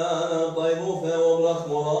كلنا طيبوفة وبرخ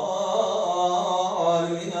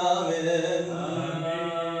مرال آمين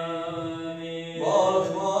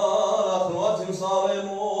بارك بارك واتم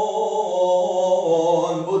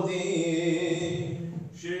صارمون بدي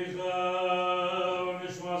شيخا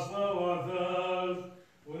ونشوى صوافات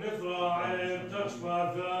ونفرع عين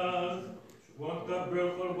تشفى فات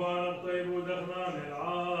ونقبل قربان الطيب ودخنان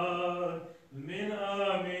العاد من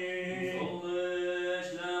آمين صليش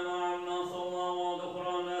لا معنا صلى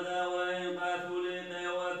وذكرنا داوين قاتلين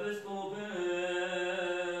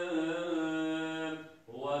وبسكوبين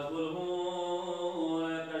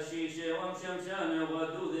واتولهون كشيشة ومشمشان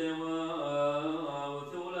ودودة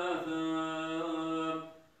وثلاثة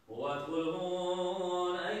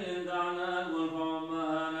واتولهون أين دعنا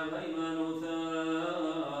والرمان بهيمنوثا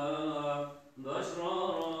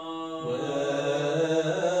دشرارا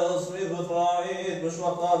اصبر ثراعيد مش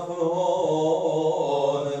وقار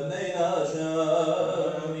كلهون بنينا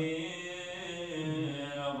شام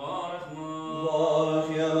بارك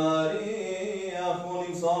يا ماريا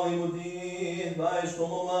فولي صاوي مدين بايش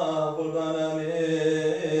طلما قربانا من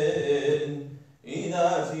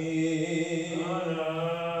إيداتي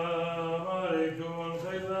عليكم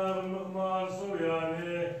خيزار المغمار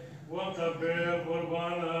صوياني ونقبل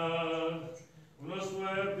قربانات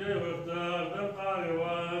ونصوي بدي واختار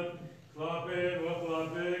بالقارئات خلافين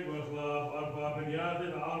وخلافيك وخلاف أربع بنياد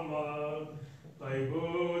العمار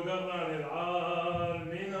طيبوا دران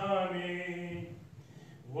العالمين آمين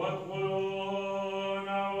وادخلوا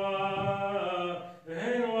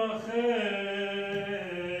نواهن وخير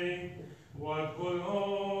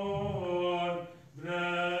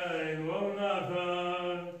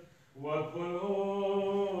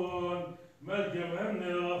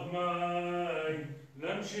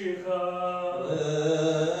نمشيخا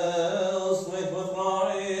اصويت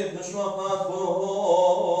وثراعيب نشوقات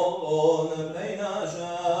خلون بلينا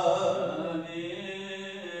شام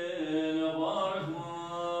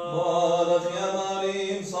بارك يا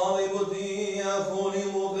مريم صاحب الدين يا خوني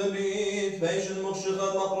مغبيت بيش المكشخة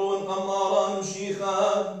مقرون قمارا مشيخا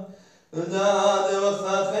الداد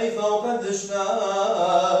وقتا خيفة وقدشتا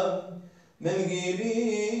من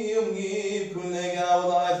جيبي ومجيب كل قاو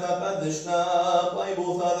ضعيفة قدشتا طيب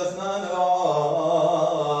وثالثنا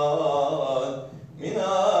نرعان من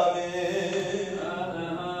آمين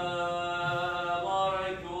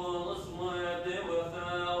بارك وصمت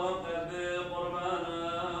وفا وكبي قربانا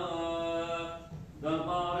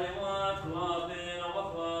دنقاري واخلافين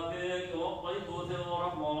وخلافك وقيت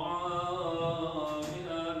ورحمة من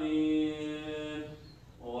آمين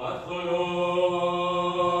وادخلوا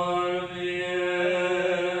البيت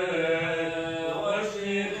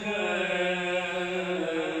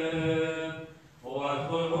والشيخين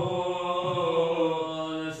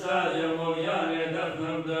وادخلوا سادر مبيان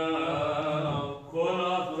دفن بدار كل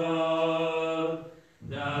أفطار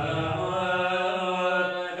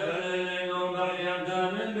دعوات كلهم مريم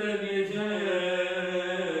دم بقيتهم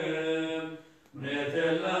منيت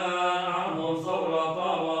الله عنهم صورة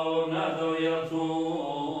طاوة ونادوا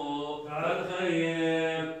يرتوب على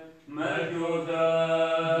الخيم ملكوتا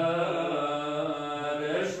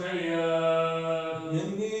بشمية من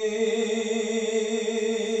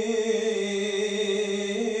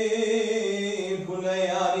جيب كل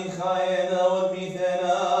ليالي خاينة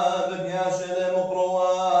والميثانة بقياشة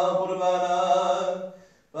مقروة قربانا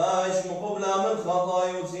باش مقبلة من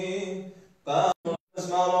خطايوتي قام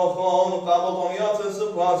اسمع نوخون وقابطهم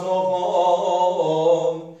ياتن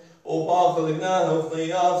نوخون وباخذ قناه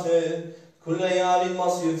وخطياتي كل ليالي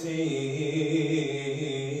مصيتي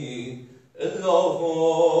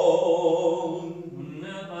النوخون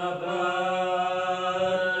نقبل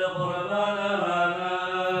قرباننا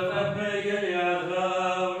كبي اليرغى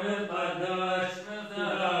ونقدش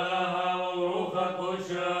مثلها وروخك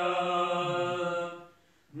وشام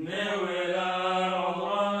نروي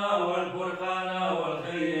العمرنا والبركانا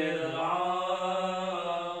والخير العالم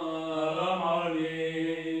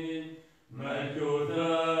عالمين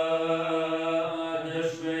ملكوتا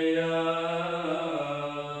دشمية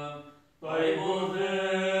طيب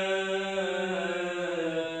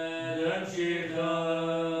دمشيخا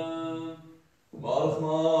بارخ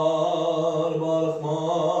مار بارخ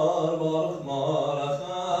مار بارخ مار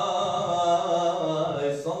أخاي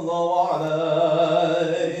صلى الله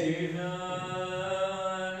عليه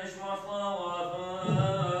نشمع صلواتك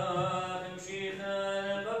مشيخا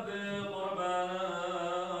نبب قربانا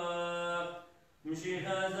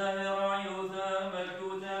مشيخا زاهر عيوثا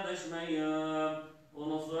ملكوتا دشميا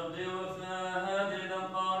ونصرد وفا هذه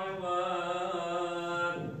القاربات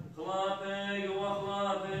خلافك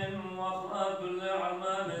وخلاف وخلاف كل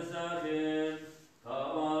عمام ساخن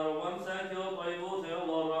خبر وامسك طيبوت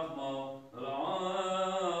والرحمة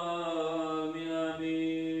العالمين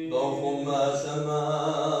آمين ضوء ما شمع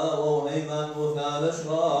وهيما مثال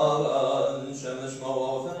شرارا شمش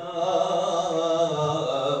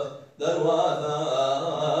موثاق درواثا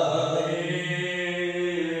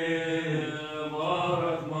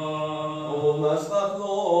بارك ما وما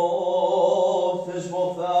استخلوف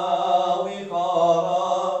تشبط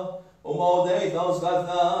وقارا وموديت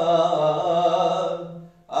أوسكثا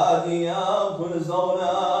آديا كل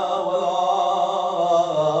زونا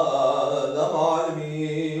والعالم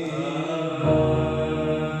عالمين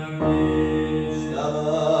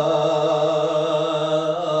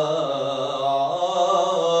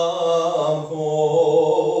شمام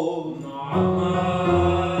خون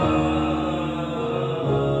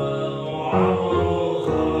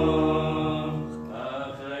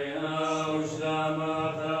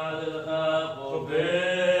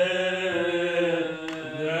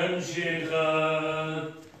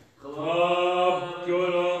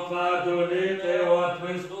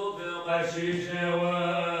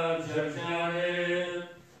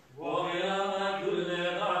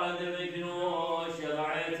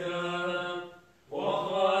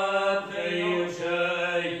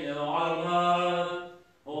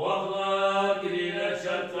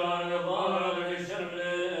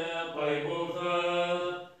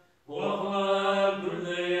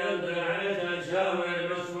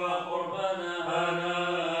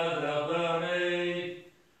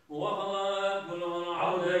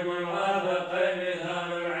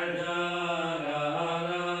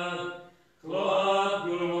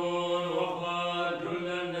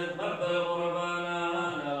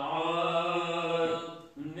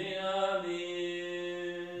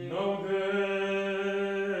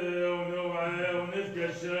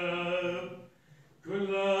الشاب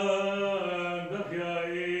كلان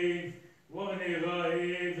بخيايف وغني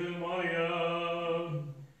غايف المريم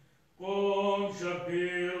قوم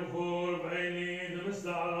شبير خور بعيني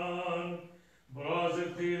دمستعران براز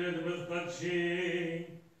الطير دمثقدشي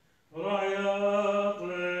رايا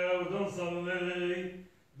طلع ودنصلي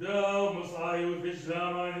داو مصعي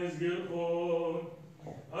وفجلام عن يزقرخون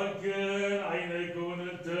أركن عينيكون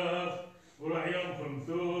التخ ورعيانكم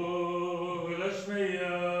ثوغ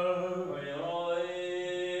الأشمية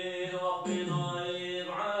ويروي وقبي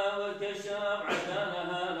ضايب عاود كشاب عدانا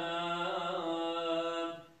هانان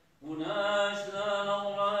وناش لا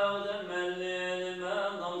نظرة ودم الليل ما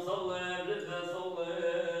نصلي برفة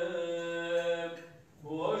صليك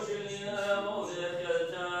وش اللي موضح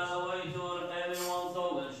يتا ويتور حبي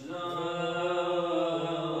ونصلي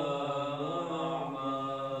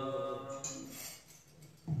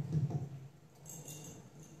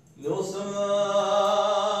لو سماء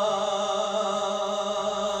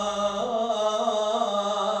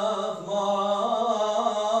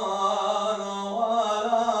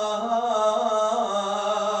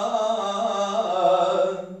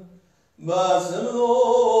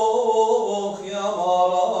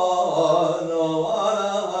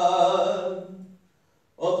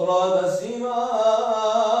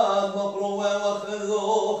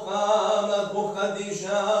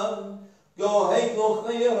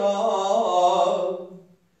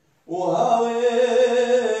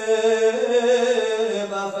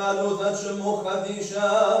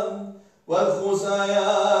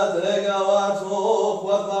والخسايات رقواتوخ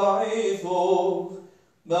وفرعيثوخ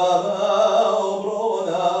بابا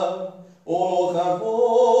وبرونا وخفول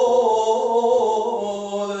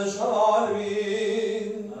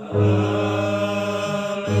شعرين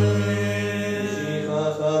شيخ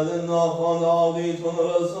أخذنا خناضي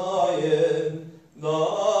رصاين دايم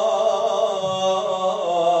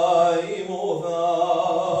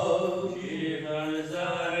وثار كيف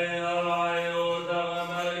نزاري الرعي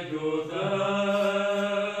وتغمر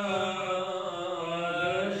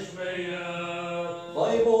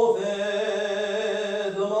طيبوا في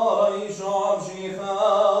دماري شعب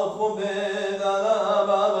شيخا وخبيد على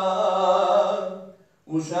بابا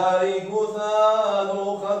وشاركوا ثان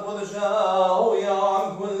وخلق الشاو يا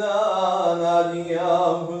عم كلنا نادي يا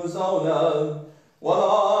عم كل زولة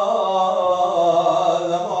والعالم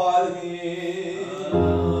عالمين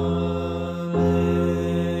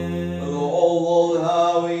الله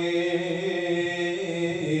الهاوي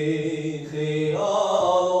خيالكم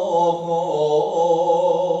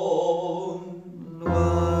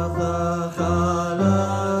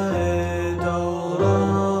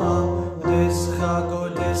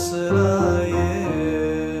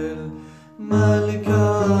إسرائيل ملكم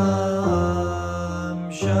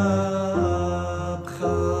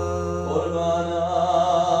شبخا قربانا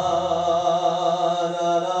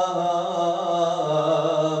لها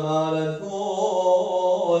على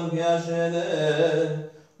الكون يا شده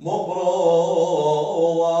مقروة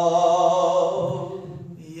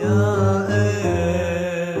يا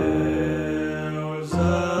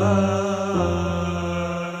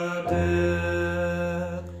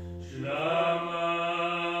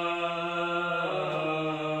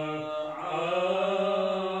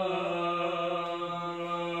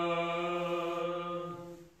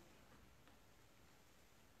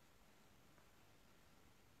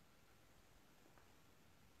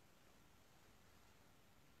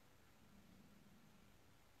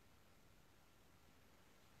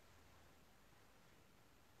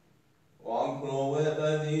وعن كروه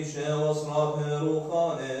قديشة وصراف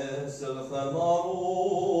روخانة سلخ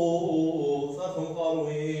المعروف أخم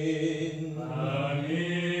قروين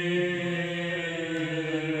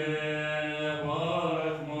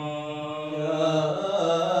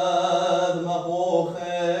ياد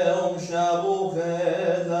مخوخة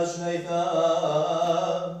ومشابوخة لشنيفة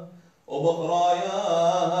وبقرايا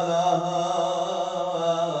هلاها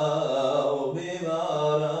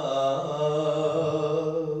وبمارا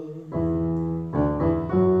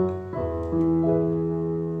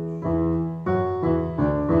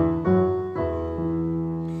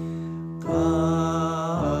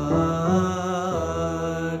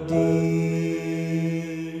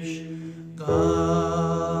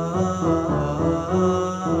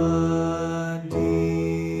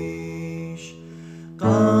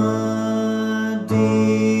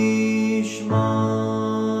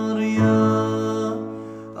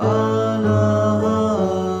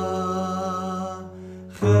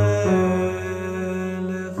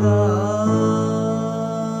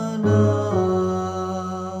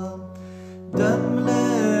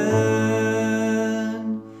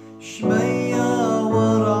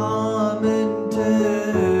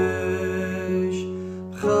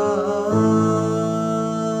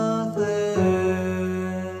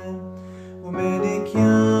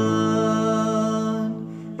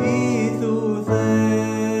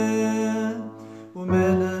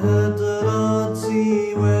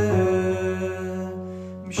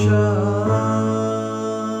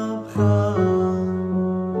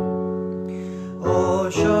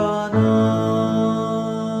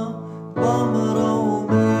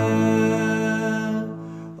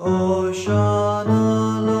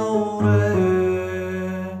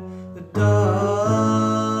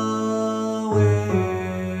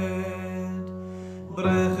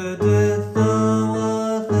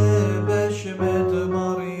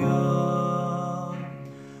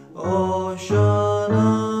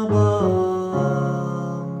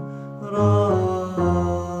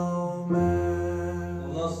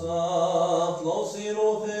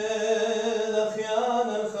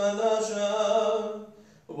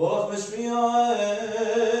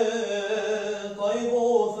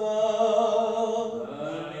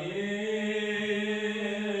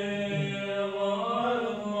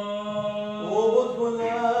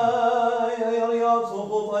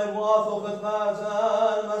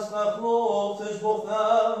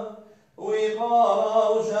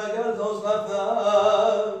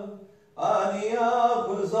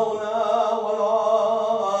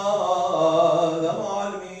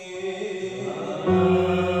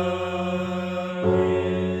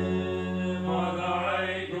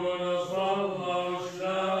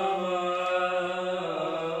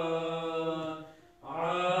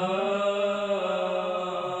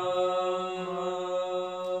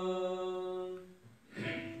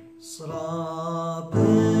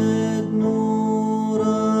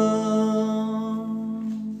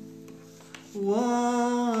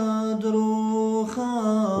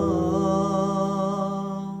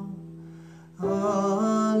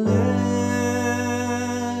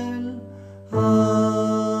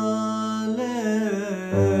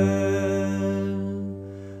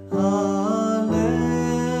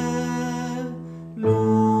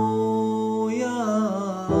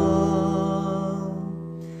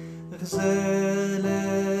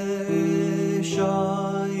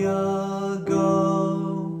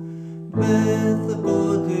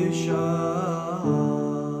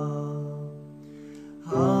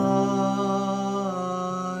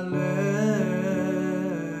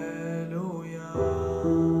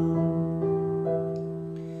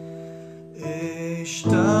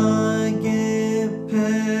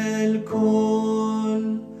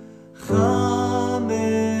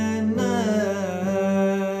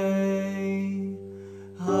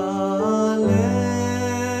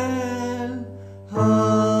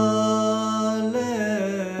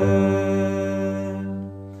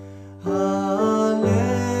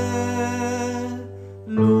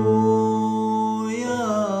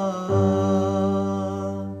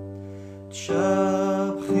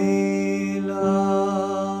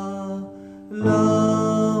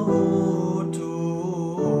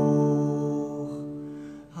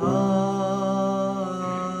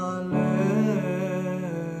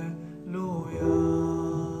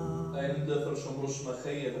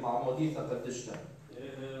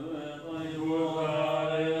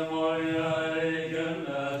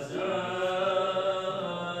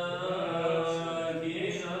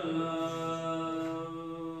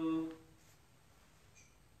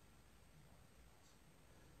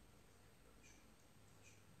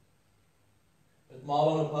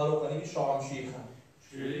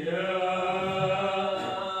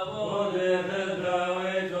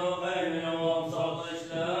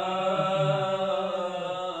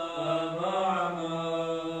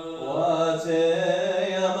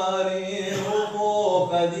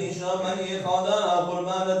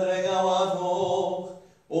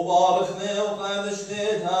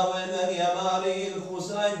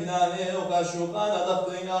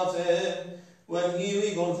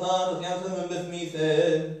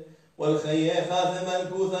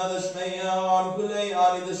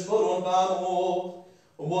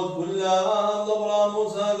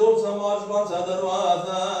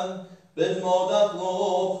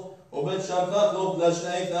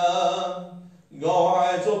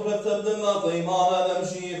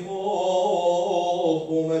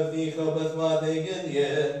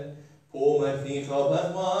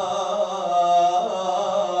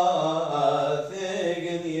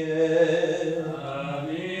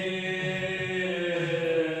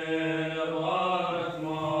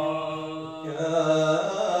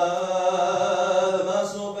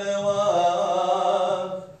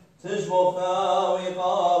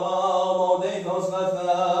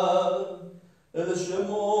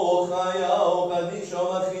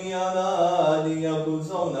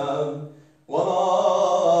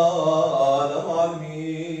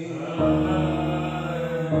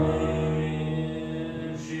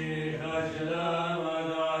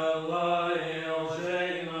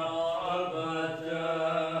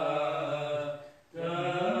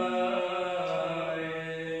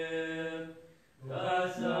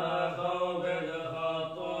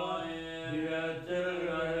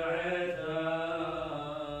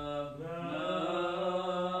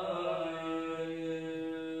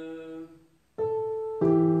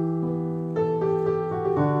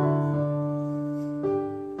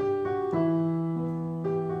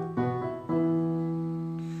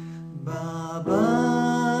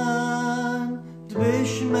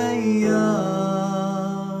بشمية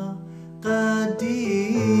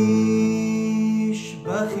قديش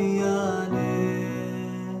بخيانة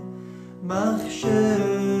مخشخ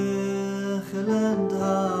لند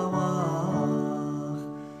هواخ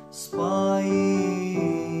سباي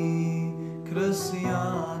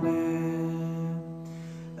كريسيانة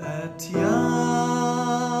أتيا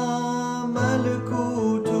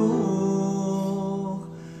ملكوتوخ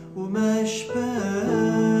ومشبخ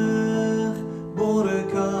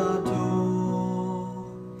بركاتوخ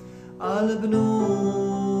عالبنون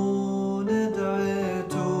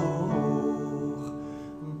دعيتوخ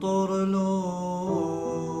انطرلون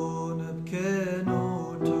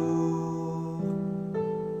بكنوتوخ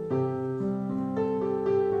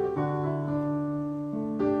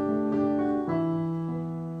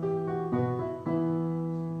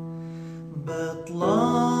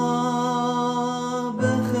بطلع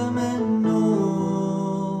بخمنوخ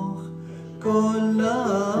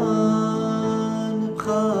كلان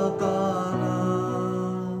بخاقانا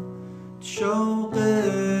تشوقت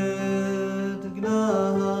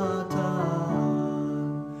قناهاتان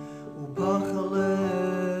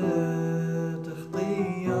وبخلت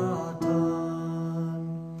خطياتان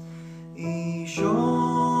إيشوم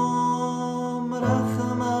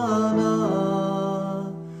رخمانا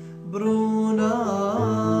برونا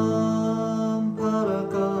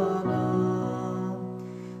بركانا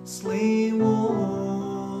سليمو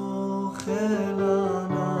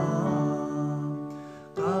خلانا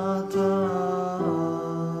قاتان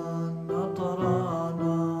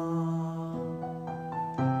نطرانا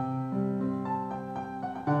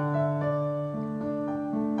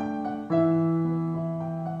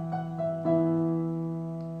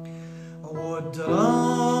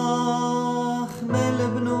ودراخ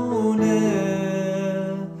ملبنونه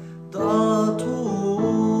داطور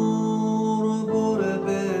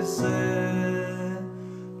بربسه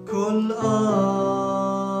كل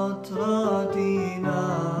أطرادينا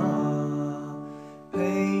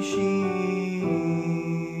بيشي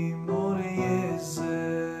مريزه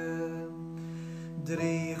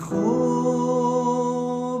دريخو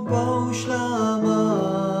بوشلاما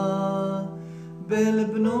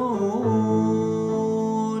بالبنون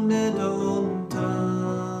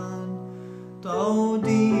دمتان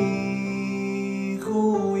تعودي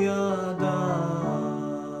خويا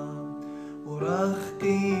دام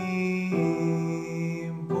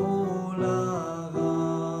ورخقيم بولاغا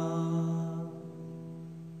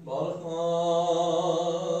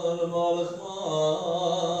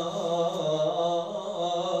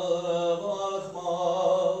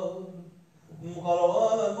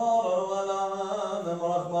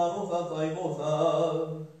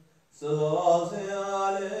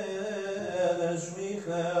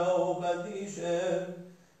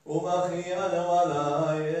ومخيان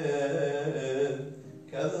ولاية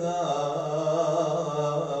كذا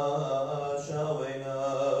شاوينا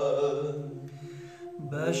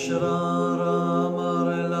بشرار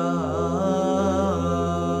مرلا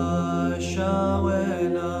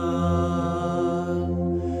شاوينا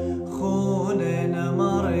خونين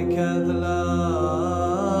مركز لا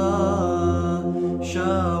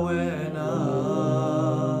شاوينا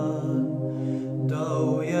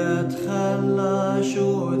دو يتخلى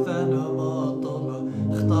شوثا مطل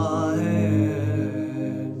خطاهين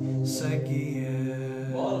سقيه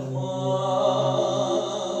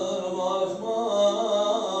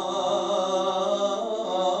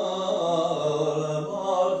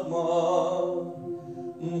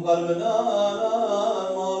قلبنا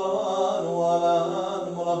مران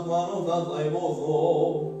ولان مرحمن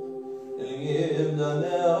فطيبوثو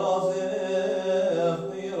الجبنا راسي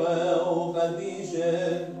خطيرة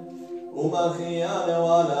وقديشة وما خيان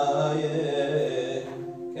ولا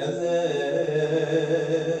كذا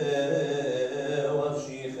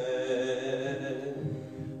وفشيخة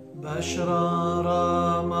بشرار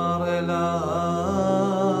مرلا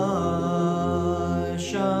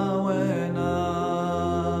شاوينا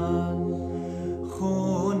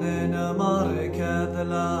خونن مركز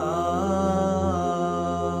لا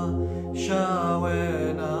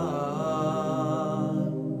شاوينا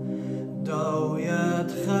دو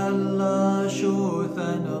يتخلى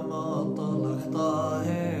شوثا مطل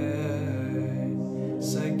خطاهين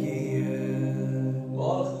سقيه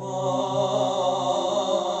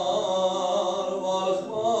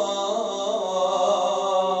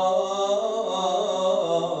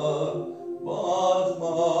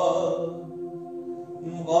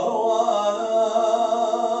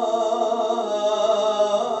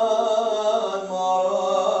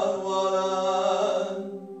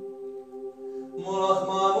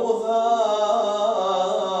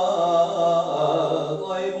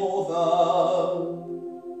طيب وفا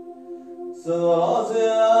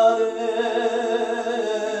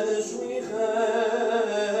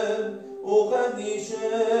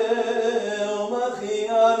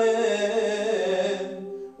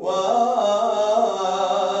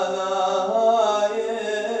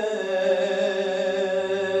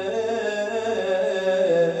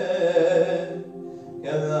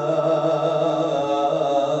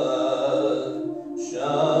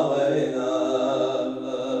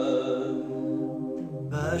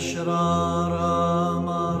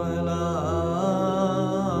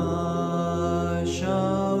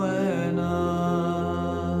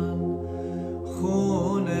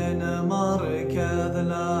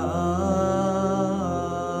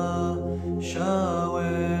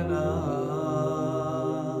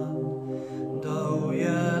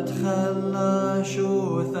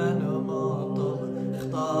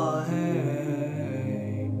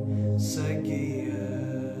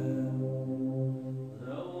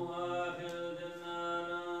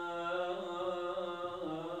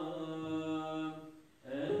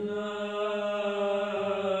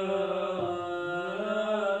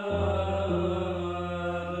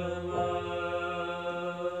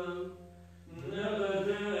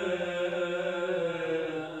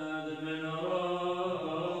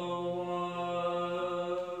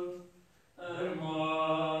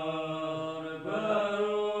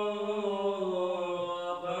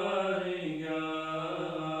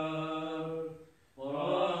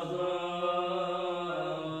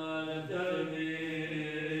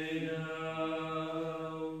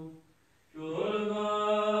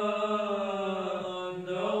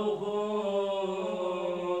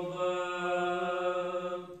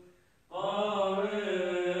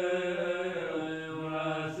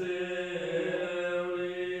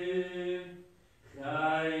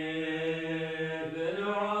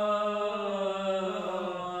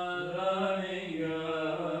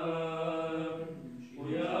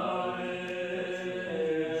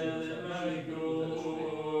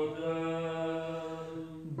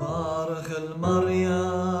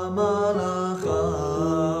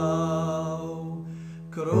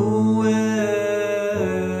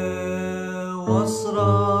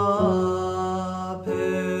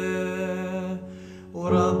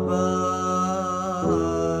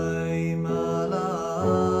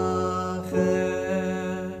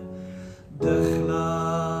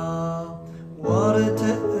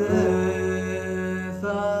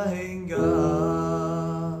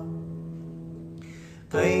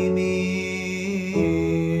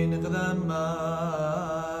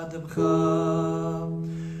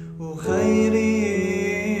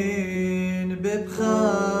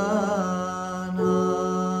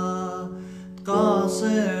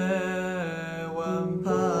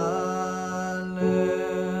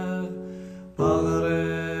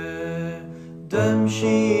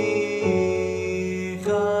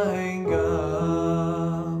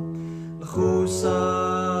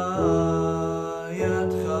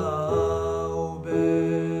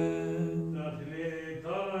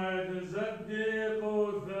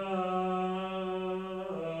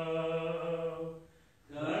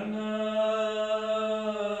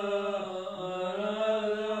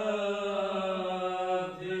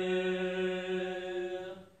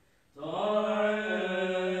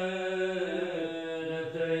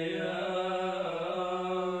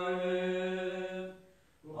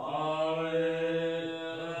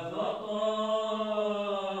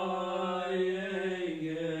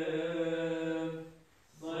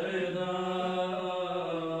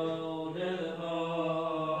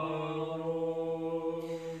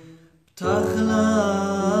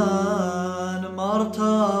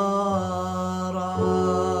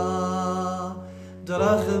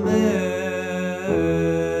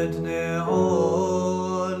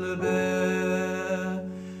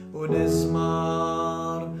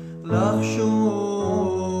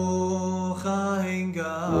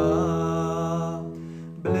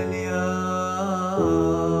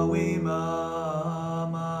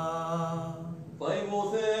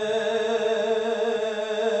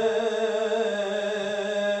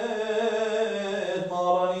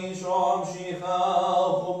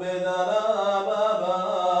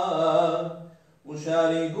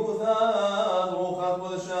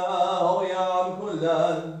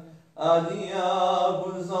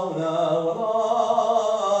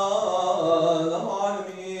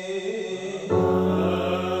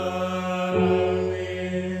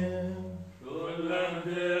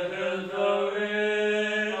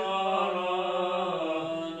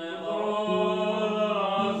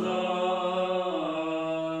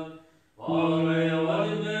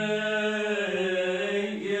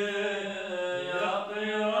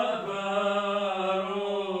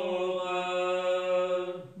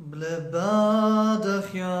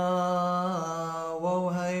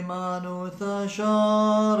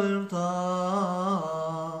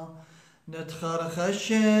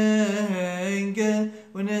الشنقة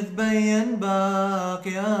ونتبين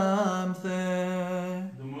باقي أمثل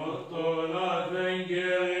دمطلات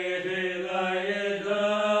بنقريتي لا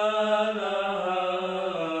يدانا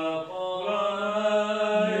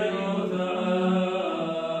قرآن يوثان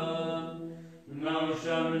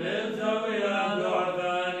نوشم للتويا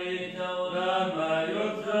دعثاني تولا ما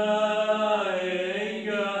يوثاينقا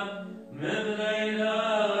من ليلة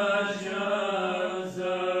الشمس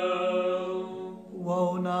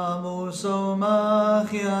وناموس وما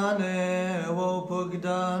خيانة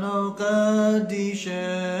وبقدان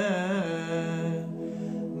وقديشة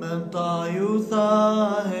من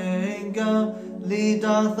طايوثاهنقا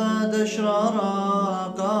لداثة دشرارا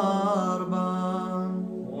قربان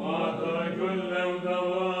وعطر كل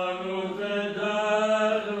مدوان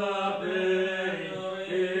وزدار لابي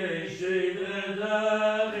الشيء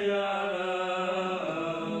ذدار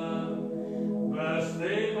يعلم بس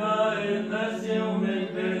لما الناس يوم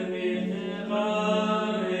البرمي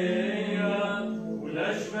غامية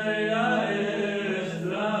والأشمية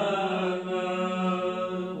إسلاما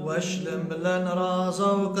واشلم لن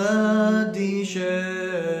رازا وقديشة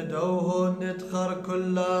دوهن ندخر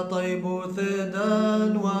كل طيب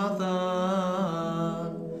وثدان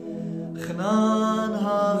وثان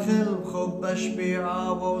خنانها خل خب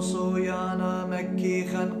شبيعة وصويانا مكي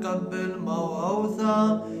خنقبل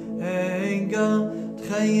مووثا هنقا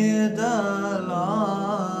تخيد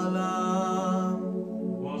العالم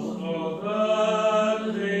وصوت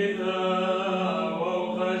الغذاء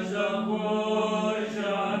وخشب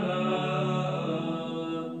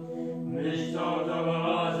وشعلان نشتوت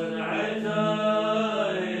براس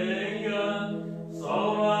عتايقا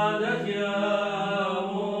صورتك يا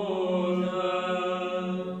موسى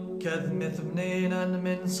كذمث بنينا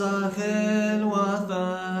من ساخل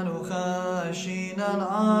وثان وخاشينا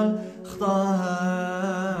العال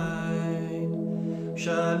خطاهين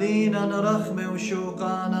شالينا رخم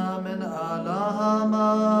وشوقانا من آلها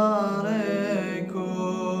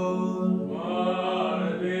ماريكول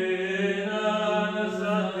واربينا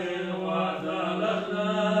نسخن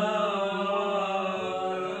وتلخنا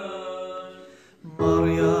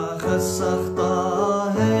مريا خسخ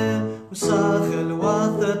طاه وساخل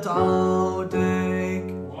واثت عودك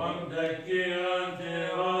ومدكي أنت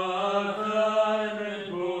راثا من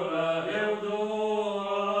كولا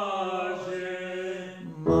ودواشي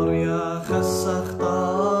مريا خسخ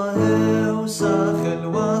طاه وساخل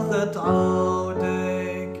واثت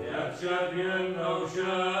عودك يكشف يمنى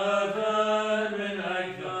وشاثا من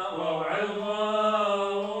أكثر وعظا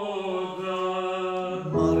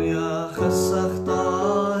مريا خسخ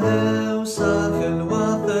طاه وساخل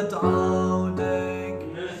واثت عودك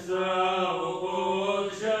نساء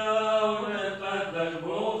وخوشا ونقتل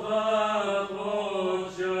بوخا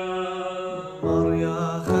خوشا مريا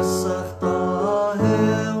خسخ طاه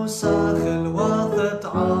وساخل واثت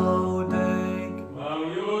عودك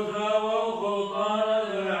مويوثا وخطار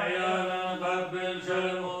العيان قبل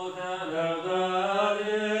شلموثا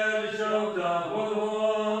لغالي شوتا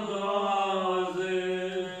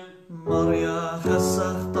والوضازي مريا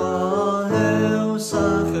خسخ طاه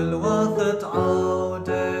وساخل واثت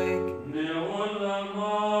عودك نيول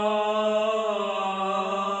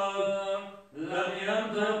الماء لم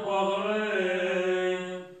ينطق وغري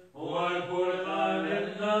والقرآن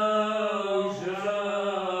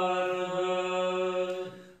النوشاد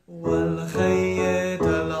والخيت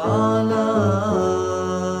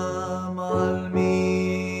العالم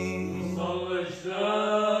عالمين صل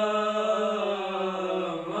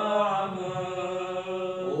الشام معنا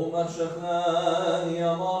ومرشخان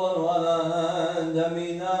يا مار ولا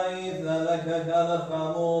دمي نايث لك كان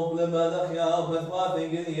خاموخ لبدخ يا فثوات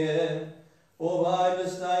قليه وباي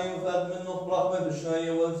بستاي وفد من نخبرخ بشوي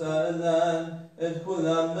والسائلان ادخل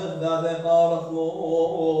مغداد قارخ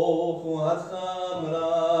لوخ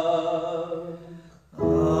وهتخامرا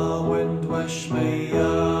وند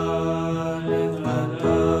وشميان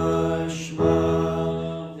اتقداش ما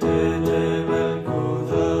تتم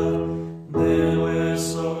الكثر ذوي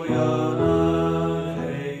الصويانا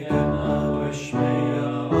هيكنا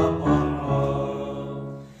وشميان أبرا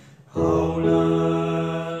هولا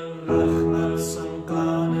رخنا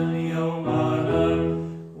سنقان يومانا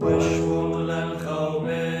وشفق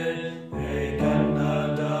للخومين هيكنا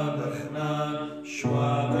دابخنا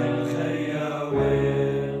شواق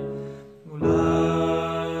الخياوين ولا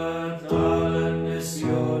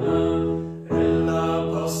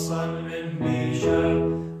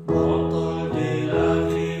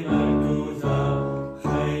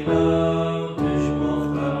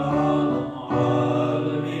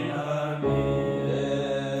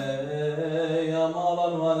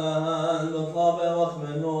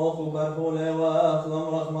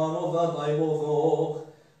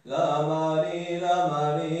لا ماري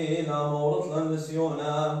لا مورط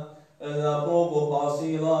لمسيونا إلا بروبو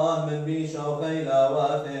باصيلا من بيشا وخيلا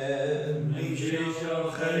واثم بيشا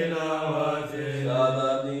وخيلا واثم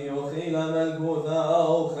شابابني وخيلا ملكوثا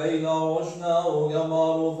وخيلا وشنا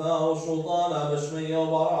وقماروثا وشوطانا بشمية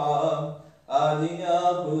وبرعا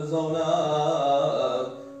آلية كل زونا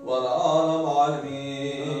والعالم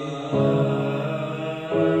عالمين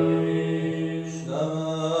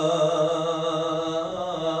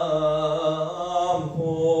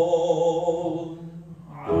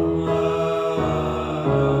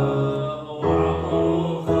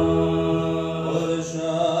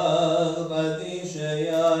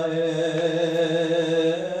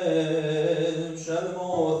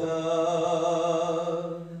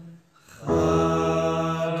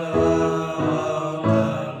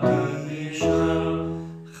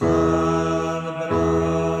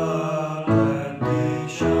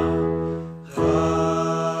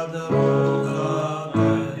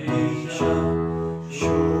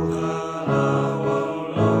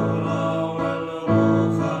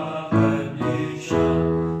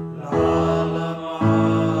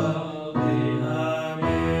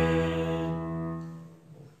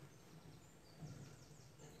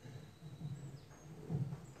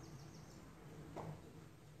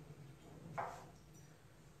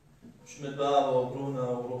Schmidt Babo, Bruna,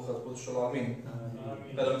 وروخة قدس العالمين.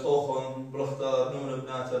 كلام توخن برختا بنون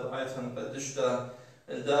بناتا بعيتهم قدشتا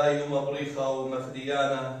الداي يوم بريخة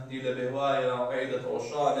ومخديانا دي لبهوايا وعيدة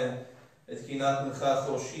روشانة اتكينات مخا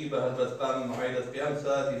خوشيبة هلبت قام عيدة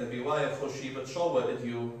قيامتا دي لبهوايا خوشيبة شوبة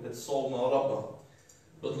اديو اتصوما ربا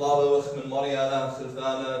بطلابة وخ من مريانا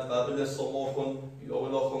خلفانا تقابل الصموخن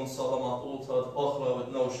يولوخن صلماطوطة تبخرة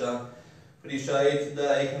وتنوشا بريشايت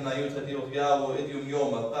داي كنا يوتا دي وغياو اديوم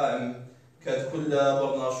يوم قائم كانت كل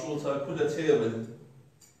برناشوطة كل تيبل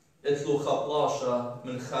اتلو خبلاشة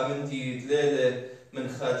من خامنتي دليلة من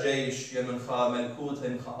خا جيش يا من خا ملكوت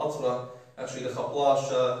من خا أطرة أكشي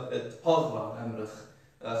خبلاشة تبغرة أمرخ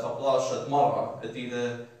خبلاشة مرة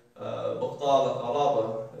اديله بقطالة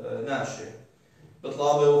قرابة ناشي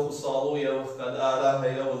بطلابة وخصالوية وخد آلها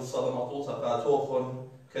يول صدمطوطة قاتوخن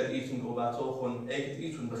كد إيتن قباتوخن ايكت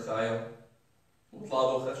إيتن بخايا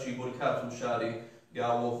وطلابة وخشي بركاتو شاري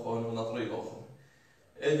قاوخن ونطريقوخن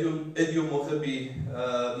اديوم وخبي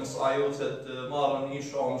مصايوتة مارن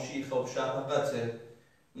يشعو مشيخة وبشاهقته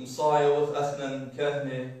مصايوث أخنا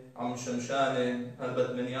كهنة عم شمشانة هلبت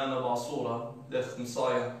منيانا باصورة لخ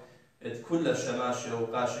مصايا كل شماشة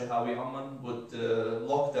وقاشة هاوي عمن بود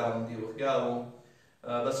لوك داون دي وخياو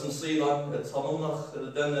بس مصيلا تصممنخ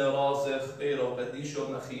دن رازخ خيرا وقديشو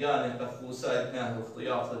من خيانة بخوسايد ناه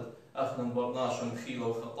واختياطة أخنا برناشا مخيلة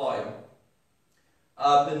وخطايا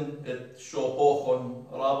آبن شوبوخن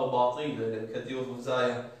رابا باطيلة كديوث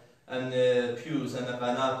وزايا أن بيوز أن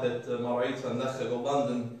قنابت مرعيتا نخل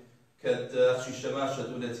وبندن كد أخشي شماشة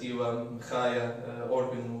دولتي ومخايا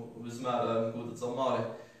أورغن وبزمارة من قودة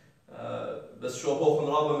زمارة بس شوبوخن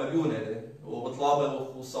رابا مليونة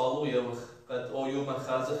وبطلابة وصالوية قد أو يوم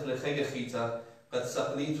خازخ لخيغ خيتا قد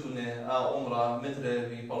سقليتنا أمرا مدري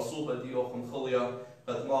ببرصوبة ديوخن خليا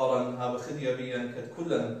قد مارن هذا خديا بيان كد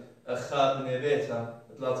كلن أخاد من بيتا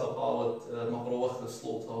ثلاثة قاوت مقروخ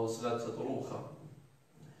السلطة وسلطة روخة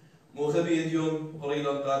مخبي اليوم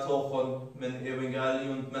قريلا قاتوخن من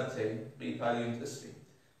إيوانجاليون متي قيباليون تسفي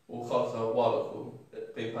وخاطة والكو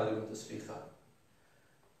قيباليون تسفيخا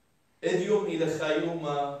اليوم إلى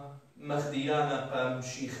خيومة مخديانا قام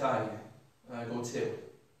شيخاية قوتيو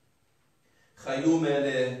خيومة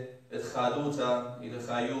لإدخادوتا إلى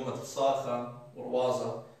خيومة تصاخة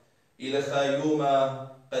ورواظة إلى خيومة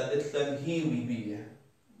قد اتلنهيوي بيه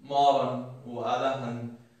مارا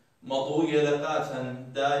وآلهن مضوية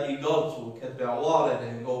لقاتن دا إيقارتو كتب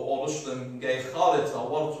عوارده قو أورشلم جاي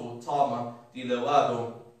خارطة ورتو تاما دي لوادو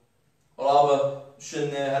رابا شن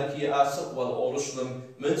هركي آسق والأورشلم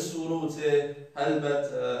من سوروته هلبت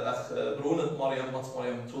أخ برونة مريم مط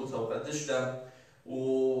مريم توتا وقدشتا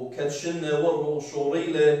وكتشن ورو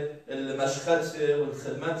شوريله المشخته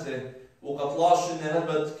والخدمته وقطلاش إن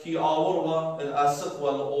هلبت كي آوروا الأسق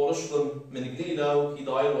والأورشلم من جديدة وكي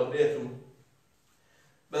دايروا بيتو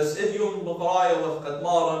بس اليوم بقراية وقد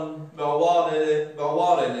مارن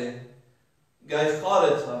بعوارله جاي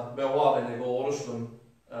خارطها بعوارله أورشلم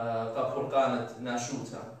قبل كانت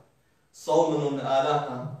ناشوتا صومن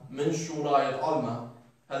آلها من شوراي العلمة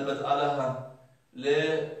هلبت آلها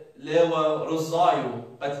لوا رزايو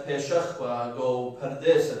قد بيشخوا جو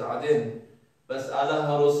برديس عدين بس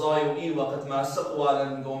آلها رزايو إي وقت ما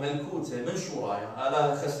سقوا جو ملكوته من شورايا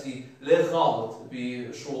آلها خسلي ليه خالط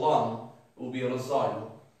بشولان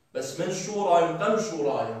وبرزايو بس من شورايا قم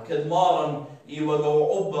شورايا كد مارن إيوة جو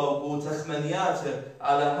عبا وتخمنيات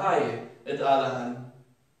على هاي ادالهن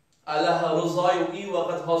علىها رزاي وإيوة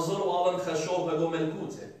قد هزر والن خشوبها جو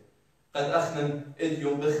ملكوته قد أخنن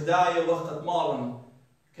إديوم بخداية وقت مارن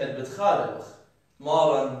كد بتخالي وقت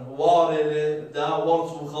مارن وارل دا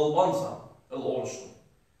ورتو غلبانتا الأورشن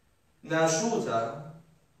ناشوتا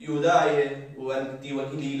يوداية وان ديوان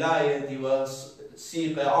إليلاية ديوان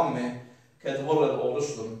سيقى عمي كد ور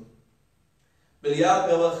الأورشن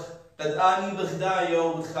باليابة وقت قد آني بخداية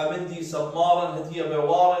وبتخامندي سبمارن هتيا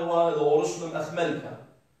بعواري والأورشن أخملكا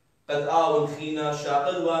قد آون خينا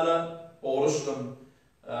شاقل والا أورشلم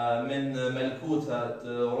من ملكوتة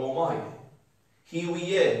روماية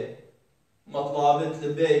هيوية مطلابت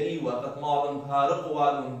لبي وقد مارن هارق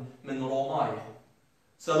والن من روماية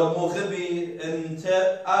سبب مغبي انت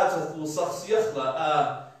آتت وصخص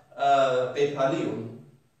يخلى قيباليون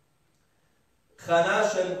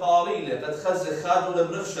خناشن قاريلة قد خز خادو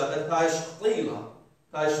لبرخشة قد هايش قطيلة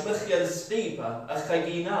هايش مخيل سقيبة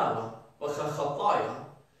أخاقيناوة وخخطايا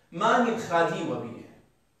ماني بخاديوة بيه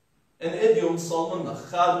إن إديوم صلمنا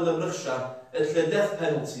خادو لبرخشة اتلدف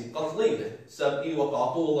بنالتي قتليله سب إيوة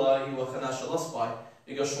قاطولة إيوة خناش الأصباي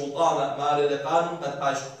إيوة شلطانة مالي لقانون قد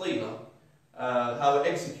هايش قطيلة هاو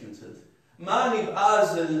executed ماني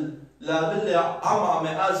بآزل لا بالله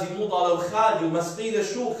عمامة آزي موضة لو خادي ومسقيلة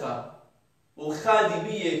شوخة وخادي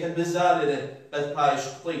بيه كان بزالة قد هايش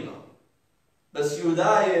قطيلة بس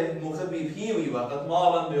يوداية مخبي بهيوي وقد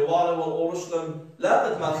مارن بوارا والأورشلم لا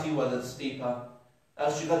قد ما خيوة للسقيقة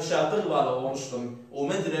أخشي قد شاقل ولا أورشلم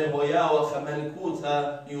ومدري هويا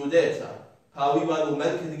وخملكوتها يوديتها هاوي والو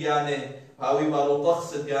ملكت جاني هاوي والو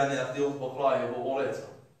طخصت جاني أخديوه بقراية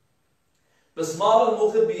وأوريتها بس مارن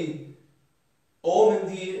مخبي أو من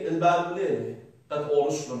دي البابلية قد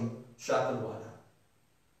أورشلم شاقل ولا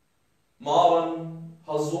مارن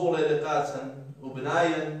هزور لقاتن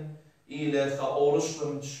وبناين إلى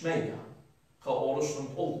خاورشلم شمية خاورشلم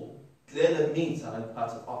طلو تليلة بنيتا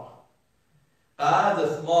الباتت أرى قاد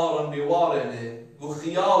خمارا بوارنه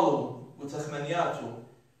وخياله وتخمنياته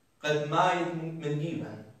قد مايد من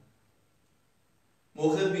جيبا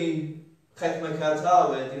مغبي خكمة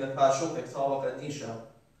كاتاوة دينا باشوك كتاوة قديشة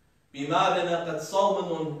بمالنا قد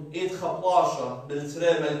صومن إيد خبلاشة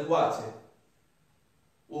بالتري ملكواته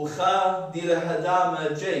وخا دير هدامة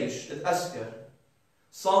جيش اتأسكر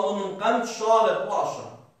صامن قمت شارع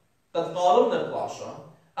بلاشة قد قارمنا بلاشة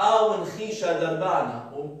آون خيشة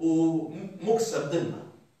دربانا ومكسب دلنا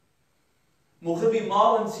مغبي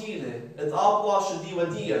مارن تيلة اتقابلاشة دي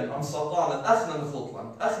وديا عن سلطانة أخنا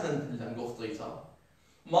نخلطلن أخنا نهلن قخطيتا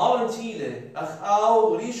مارن تيلة أخ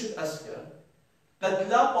آو ريشة أسكر قد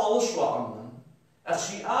لا بالشوا عمنا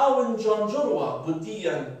أخشي آون جانجروا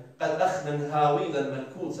بديا قد أخنا هاويلا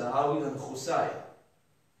ملكوتا هاويلا خسايا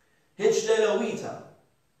هيج دلويتا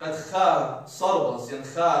قد خار صربس ين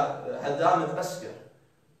خار هدامة أسكر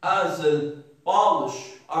آزل بالش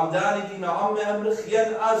عمداني دينا عمي أمرخ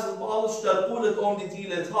ين آزل بالش ترقولة دي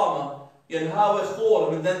تيلة تاما ين هاوي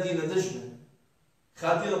خور من دن دينا دجمن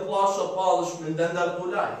خادينا بلاشة بالش من دن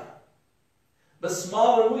درقولاي بس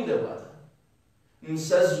مارن ويدا وادا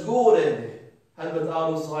مسزقوريني هل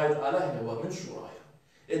بتقالوا صايد عليها ومن شورايا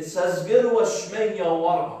اتسزقر وشمية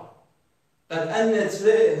ورا قد أنت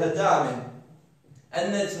ري هدامن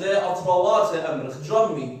أنت ري أطروات أمرخ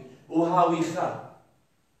جمي وهاوي خا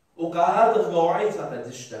وقاعد غوعيتا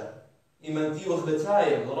قدشتا إمامتي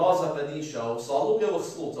وخبتايا رازا قديشة وصالوبيا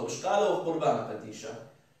وخصلوطة وشقالة وقربانة قديشة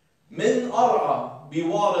من أرعى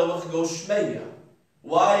بوارة وخغو شمية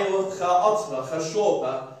واي وخا أطرة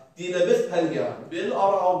خشوبة دينا بثهليا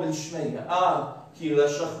بالأرعى وبالشمية كي لا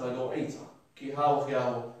شخرة غوعيتا كي هاو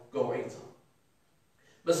خياو غوعيتا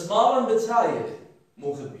بس مارن بتايا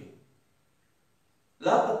مغبي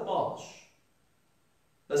لا قد باش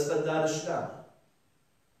بس قد دارشنا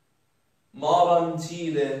مارن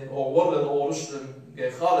تيلة أو ورن أورشلم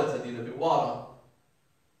جاي خالته دينا بوارا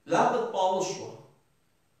لا قد بالشوا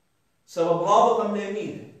سبب رابطا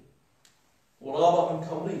ميمينة ورابطا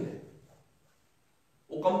كمرينة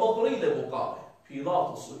وقم بطريلة بقاله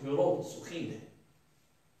بيلاطس وهيرودس وخينة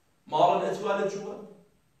مارن اتوالد جوا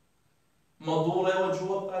مضورة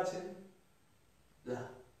وجوا بقاتل لا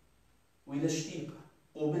وإلى شتيقة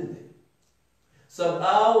قوبلة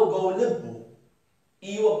سبقاو قو لبو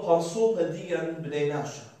إيوة برسوبة ديا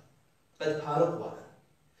بنيناشا قد بارقوا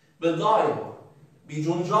بضايوا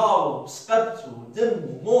بجنجارو بسقبتو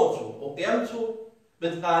دمو موتو وقيمتو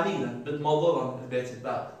بتقانينا بتمضرا البيت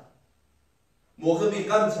الباب مغبي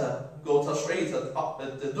قمتها قو تشعيت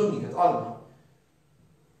الدنيا تعلم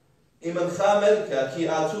إمام خاملكا كي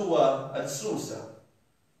آتوا السوسة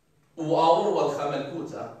وآوروا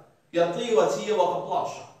الخاملكوتا يطيوا تيا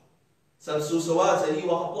وقبلاشا سب سوسوات هي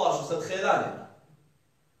وهبلاش سب خيلاننا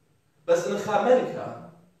بس إن خاملكا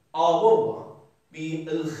آوروا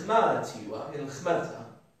بالخمارة تيوا الخمرتها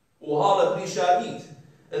وهذا بريشايد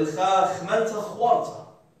خمرتها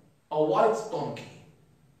خوارتها a white donkey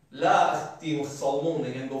لا أختي وخصلمون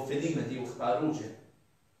ينقو فيليمة دي وخباروجة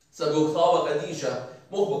سبو خطاوة قديشة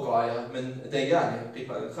مخبقايا من ديانة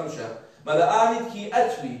قيقا الخمشة ماذا آني كي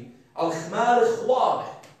أتوي الخمار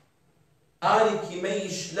خواره آني كي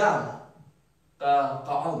ميش لاما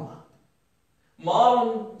قعلمة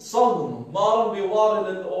مارن صلم مارن بوارد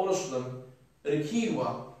الأورشلم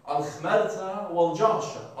ركيوة الخمرتا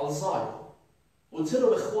والجاشة الصايا وترو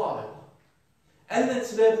بخواره أن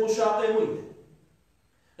تبقى مشاقي ميلة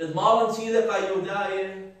المارن تيدا قا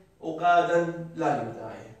يوداية وقادا لا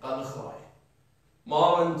يوداية قا نخراية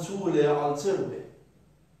مارن تولي على تروي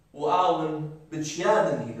وآون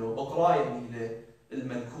بتشيادا نيلو بقرايا نيلة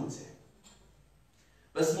المنكوتة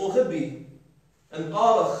بس مغبي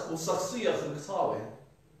انقارخ وشخصية خلقتاوي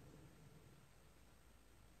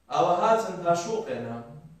أوهاتن باشوقنا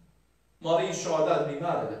ماري شعداد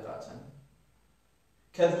بماذا لقاتن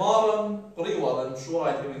كد مارن قريوة شو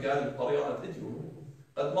رايت من قال الطريقة الفيديو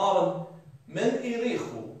قد مارن من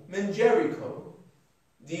إيريخو من جيريكو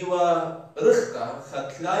ديوا رخقة خد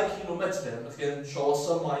 3 كيلومتر مثل شو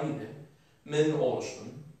وصل معينة من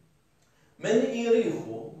أورشليم من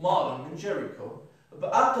إيريخو مارن من جيريكو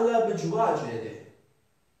بأقلة بجواجه ده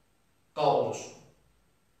قاورشليم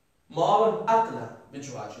مارن أقلة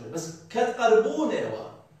بجواجه بس كد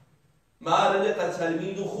قربونه ما لقى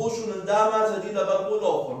تلميذ خوش من دامات ديلا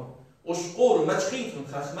بربولوخن وشقول مجخيتن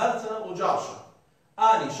خخمرتا وجاشا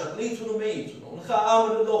آني شقليتن وميتن ونخا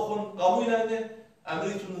آمن لوخن قامونا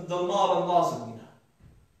أمريتن الدلمار الناظمين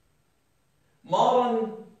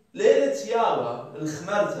مارن ليلة ياوا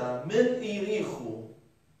الخمرتا من إيريخو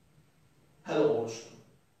هل أورشلم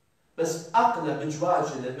بس أقلى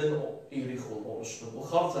بجواجه من إيريخو أورشلم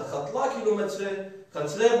وخرطة خطلا كيلومتر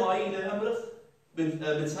خطلا معينة أمرخ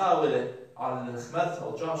بتهاوله على الخمرتها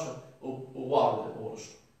والجاشة ووارد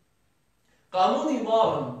أورشلم قانوني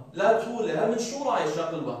مارن لا تولي هم من شو راي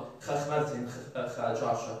شغلوا خمرتين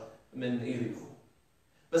جاشة من إيريخو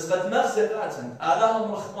بس قد مخزقاتن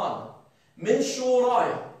آلهم رحمانا من شو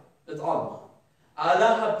راي اتعلم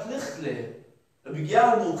آلها بلخلة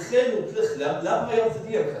بيانو بخيلو بلخلة لا بغير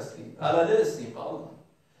تدير خسلي آلا للسني قال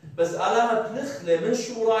بس آلها بلخلة من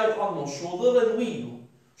شو راي اتعلم شو ضر نويلو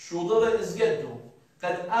شو ضر ازقدو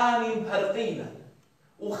قد آني بهرقينا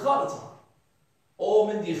وخرطة أو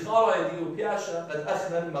من دي خارة ديو بياشا قد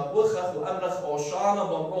أخنن مقوخخ وأمرخ عشانا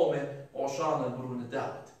بمرومة عشانا برون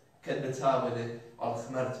دابت كد بتاولة على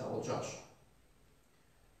خمرتها والجاشا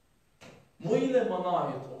مويلة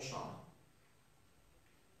مناية عشانا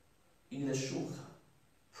إلى الشوخة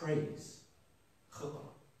praise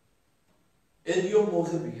خطرة اليوم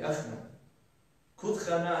مغبي أخنن كود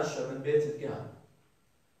خناشة من بيت الجان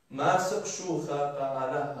ماسك شوخة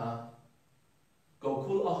قالها قو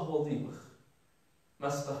كل أهبل ديبخ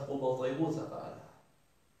مسبح قبل طيبوتة قالها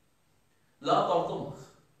لا ترطمخ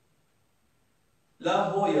لا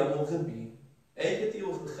هويا مغبي أي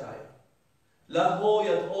كتيوخ بخايا لا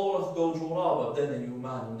هويا تأورخ قو جرابة بدن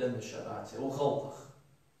اليومان ودن الشباتة وخلطخ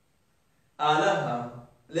آلها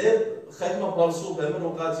ليه خيمة برسوبة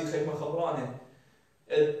منه قاتي خيمة خبرانة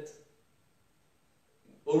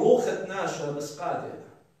روخت ناشا بس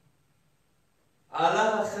قادرة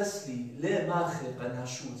آلها خسلي ليه ماخي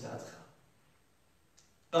قناشوتا أدخل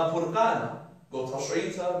قابرقانا قو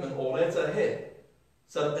تشعيتا من أوريتا هي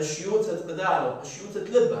سب قشيوتا تقدالو قشيوتا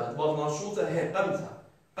تلبها تبرناشوتا هي قمتها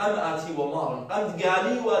قم آتي ومارن قمت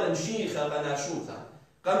قالي والمشيخة قناشوتا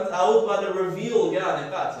قمت أعود بعد الريفيل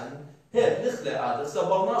قاني قاتن هي بلخلة عادة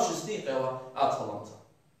سبرناش ستيقة وآتلمتا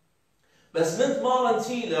بس منت مارن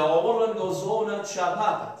تيلة وورن قو زونة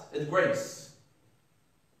شاباقت grace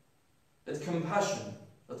compassion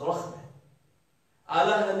رحمة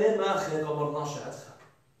علىها ليه ما أخي قبرناش أدخل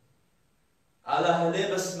علىها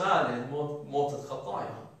ليه بس مالي موت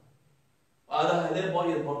الخطايا علىها ليه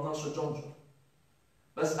بايد برناش جنجر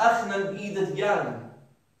بس أخنا بإيدة ديانا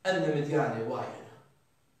أن مدياني واينا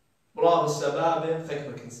براب السبابة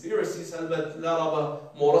خيكما conspiracy سلبت لا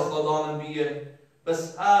رابا مورخ لدانا بيه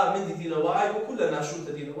بس من دي لوايا وكلنا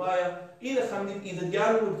ناشوتا دي لوايا إذا خمدي بإيدة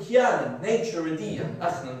ديانا وبكيانا nature ديا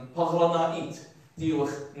أخنا بغرنائيت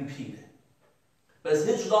ديوخ نبيله بس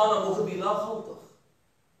هجلانا مغبي لا خلطخ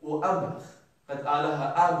وأمرخ قد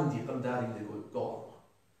آلها آمن دي قمداري لقوارنا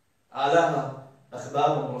آلها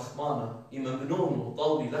أخبار رحمانا إما بنون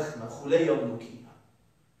وطلبي لخمة خلية ونكيمة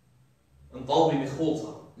انطلبي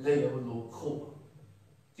بخوطة ليا ولو خوبة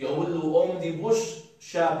دي أولو أم دي بوش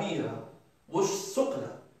شابيرة بوش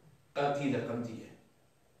سقلة قمديلة قمدية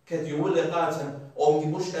كد يولي قاتن أو دي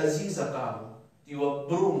مش عزيزة قاموا دي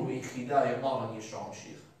وبرون ويخداية مارن يشعر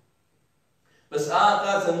مشيخ بس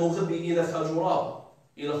قاتن مغبي إلى خجرابة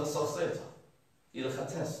إلى خصخصيتها إلى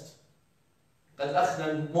ختست قد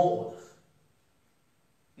أخنا مؤرخ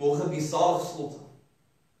مغبي صارخ سلطة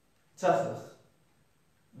تفرخ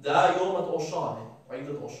دا يومة أوشاني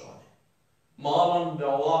عيدة أوشاني مارن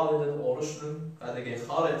بعوارد أورشلم قد أجي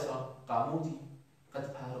خارطة قامودي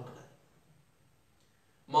قد بارقنا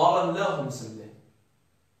مارن لهم سملة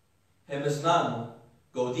هم زمانو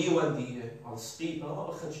قودي واندية على السقيبة ما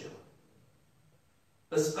بخجرة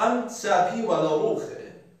بس قمت سابي ولا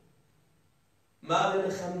روخة ما لنا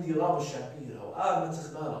خمدي راب الشابيرة وآمن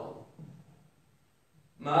تخبار الله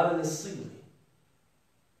ما لنا الصيلي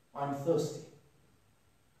I'm thirsty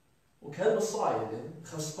وكان بالصايدة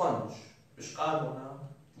خسبنج بشقالنا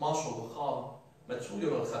ماشو بخارة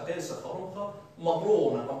متسوية والخقيسة خرمخة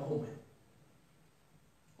مبرونة قمهومة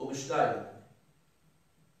وبشتايدة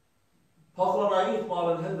فخرا رايت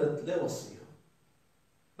مارن هلبت لا وصية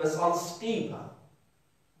بس على السقيبة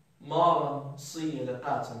مارن صية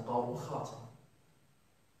لقاتن قارو خاتم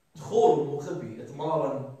دخول المخبي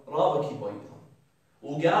اتمارن رابكي بيضا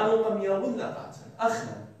وقالوا قم ياون لقاتن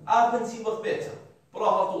أخنا آبن سيبق بيتا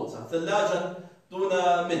براها طوطة ثلاجة دون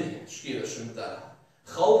ملية شكيلة شمتالها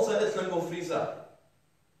خلطة إثلن قفريزار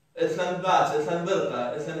إثلن بات إثلن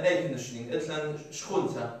برقة إثلن أيكنشنين إثلن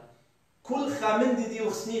شخولتا كل خامن دي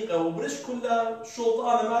وخسنيقة وبرش كلها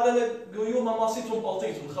شلطانة ما لك قيومة ماسيتهم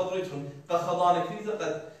بلطيتهم خضريتهم قخضانة كريتا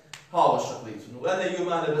قد هاو شقليتهم وأنا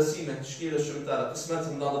يومانا بسيمة تشكيلة شمتالها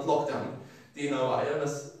قسمتهم لانت لوك داون دي نوايا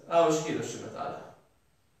بس هاو شكيلة شمتالها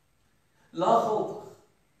لا خلطة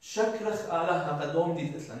شكرخ آلها قدوم دي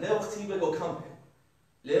تثلن لا وقتيبة جو كامبين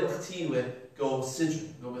لا وقتيبة جو سجن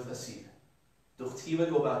جو بثسيلة دوقتيبة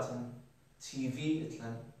جو باتن تي في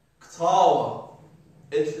إثلن كتاوة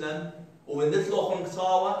إثلن ومن دتلوخن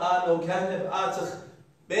كتاوة أنا وكان بآتخ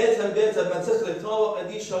بيتا ما تخلق كتاوة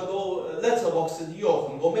قديشة جو لتر بوكس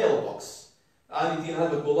ديوخن جو ميل بوكس أنا دين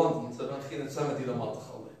هلبك بولندن تبان خينا تسمى دي لما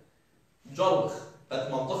تخلي جربخ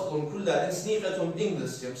قد منطقهم كلها إن سنيقتهم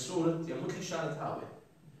إنجلس يم سورة يم مثلي شانت هاوي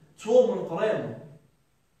تو من قريم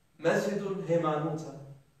مسجد هيمانوتا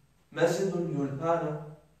مسجد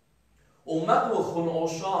يولبانا ومقوخن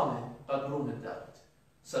أوشانه قدرون الدابت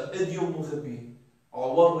سب إديوم مخبي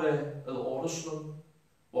عوره الأورشلم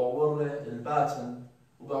وعوره الباتن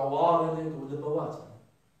وبعواره والبواتن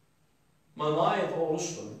مناية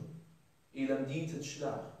أورشلم إلى مدينة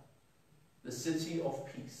شلاخ the city of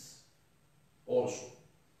peace أورشلم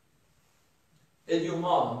إديوم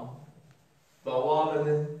مالهم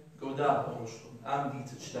بعواره قدام أورشلم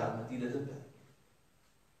مدينة شلاخ مدينة دبن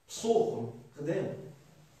بصوخهم قدام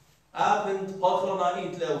آبند بقرنا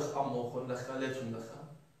نيت لوخ أموخن لخالتهم لخا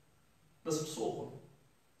بس بصوخن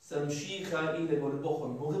سمشيخا إلى قول بخن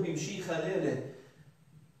مغبي مشيخا ليلة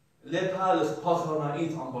لبهالخ بقرنا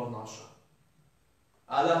نيت عم برناشا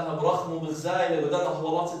علىها برخمو بغزايلة بدنا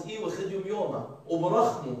هولاتت إيه وخديوم يوما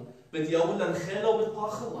وبرخمو بدي أقول خيلة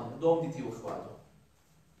وبتباخلن دوم ديتي وخوادو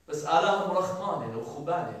بس علىها برخمانة لو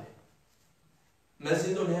خبانة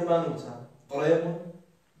مسجد هيمانوتا قريب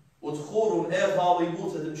ودخول غالي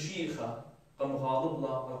بوتا دمشيخة قم غالب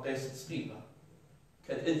لا القيس تسقيبة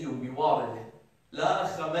كد إديوم بوارده لا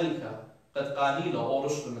أخا ملكة قد قانيلة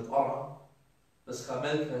أورشلم متقرع بس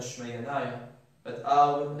خملكة شمينايا قد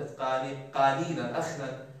آون قانينا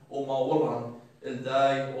أخنا وما ورن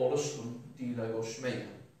الداي أورشلم ديلا يوشميا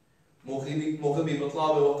مغبي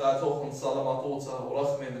بطلابة وقاتوخن صلماتوتا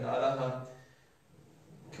ورخمة من علىها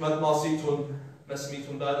كمت ماسيتون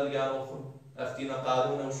مسميتون بادل يانوخن أختينا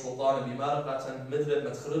قانون والسلطان بمارقة مدرب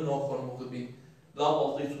مدخلنا وخون مغبي لا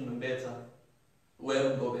بلطيتون من بيتا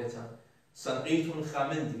وين دو بيتا سنقيتون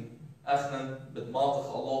خامندي أخنا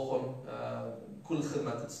بدماطخ اللوخن كل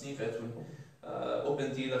خدمة تصنيفتون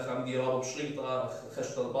أوبن ديلا خامدي رابو بشريطة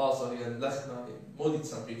خشت الباصر يعني لخنا مودي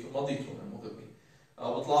سنقيتون مضيتون المغبي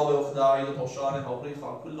بطلابة وخداعي لطوشاني أو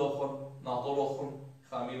على كل لوخن ناطو لوخن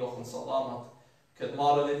خامي لوخن صدامات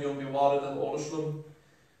كدمار اليوم بوارد الأورشلم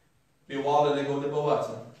بوارد لقو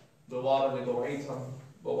لبواتن بوارد لقو عيتن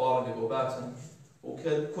بوارد لقو باتن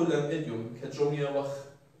وكلهم إديوم كجمية وخ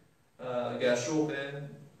قاشوقة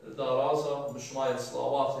دارازة بشماية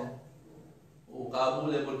صلاواتن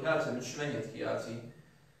وقابولة بركاتن من شمية كياتي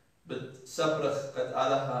بتسبرخ قد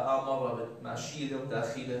علىها آمرة ماشية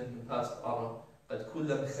وداخلة من بات أرى قد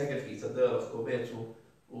كلهم خقفي تدارخ وبيتو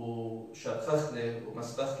وشرخخلة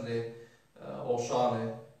ومسبخلة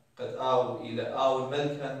أوشانة قد آو إلى آو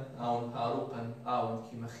ملكا آو هاروقا آو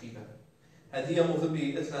كمخيلا هذه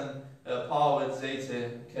مغبي إثلا باود زيته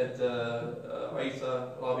كد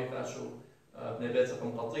عيسى رابي كاشو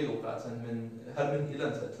بنبيتكم قطيلو كاتن من هرمن إلى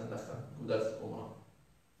أنت تنخن ودرت الأمراء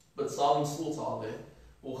بتصاب صوت عليه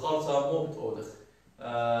وخلطة مو بتودخ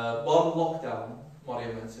بار لوك داون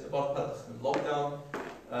مريم أنت بار قدخ من لوك داون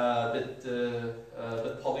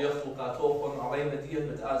بتطبيخ وقاتوخن علينا ديت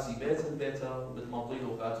بتأذي بيت البيتا وبتمطيل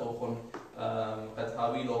وقاتوخن قد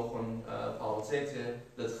هاويلوخن باوتيتي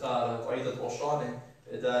بتخار عيدة وشانه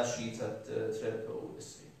إذا شيتت تريبو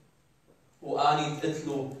إسري وأني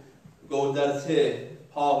تتلو جو درتي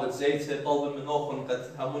باوت زيتي طلب منوخن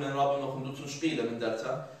قد همونا رابا نوخن دو تنشقيلة من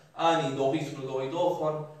درتا أني دوغيت من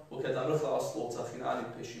دوغيدوخن وكد أمرخ أصلوتا خين أني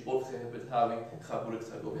بيشي بورخي بتهاوي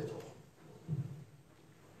خابوركتا جو بيتوخن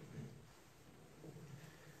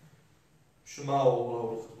شما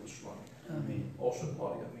وروخ بالشمان آمين. أوشد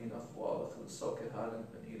ماريا مين أخوالك السوكر هالن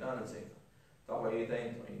من إيلان زينة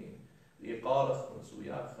تعويدين طينين ليقارخ من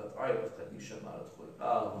سوياك خد عيبت قد نيشا ما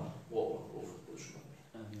أدخل وروخ بالشمان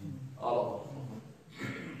آمين. الله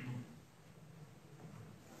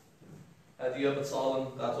هدية بتصالن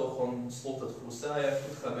قاتوخن سلطة فروسايا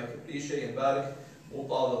فتخمك بليشة ينبارك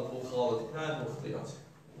وطالب وخالد كان واختياتي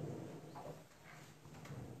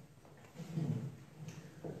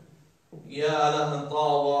يا أله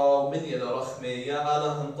طاوة من يا رخمة يا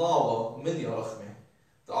أله طاوة من يا رخمة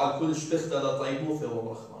تعال كل شبخت لطيبوثة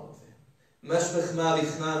ومرخمانوثة مشبخ ماري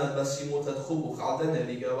خنانة بس يموت تخبخ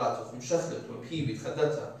عدنا لقواتك مشخلت ومبيبي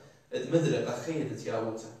خدتها ادمدرق أخيدت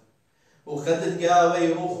ياوتها وخدت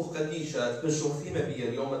قاوي روخ قديشة تبشر في مبيا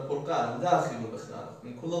اليوم البرقان وداخل من بخنانك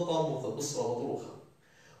من كل طاموثة بصرة وضروخة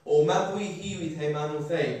ومبوي هيوي تهيمانو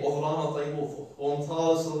ثيب وغرانا طيبوثه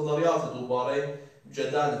ومطالس الضريات دوباري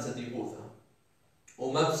جدانة تديبوثة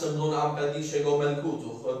ومبسم نون عم قديشة جو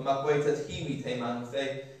ملكوتو مقوي تتهيمي تهيمانو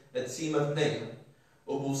ثيب تسيمة بنية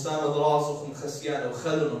وبوسامة دراسوخ مخسيانة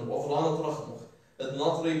وخلنون وغرانا رخموخ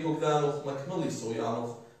النطري كوكدانوخ مكملي صويانوخ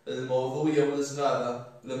الموضوعية والإزغالة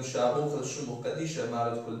لمشابوخ الشموخ قديشة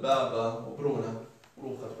مارد كل بابا وبرونة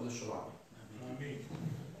وروخة كل شرع آمين.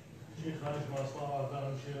 شيخ خارج ما صار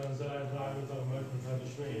كان شيء زائد راعي وتغمرت من هذا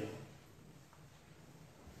شوية.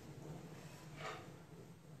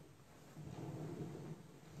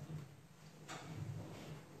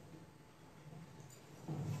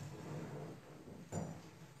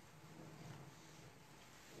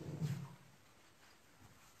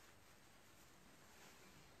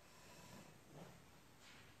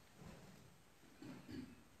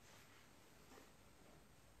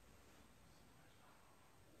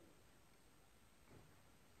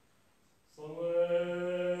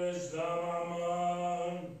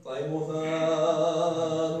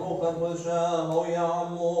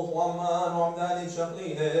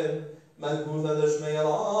 ملكوثة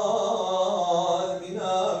دشميران من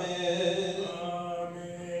آمين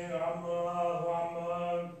آمين.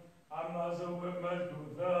 عمان عما زوج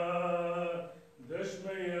ملكوثة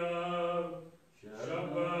دشمير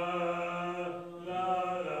شبا لا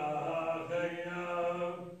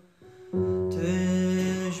خيام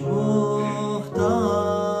تشبخ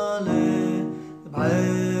طالي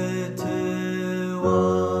بعيت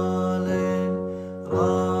والين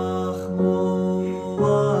رخمو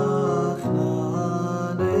واخناني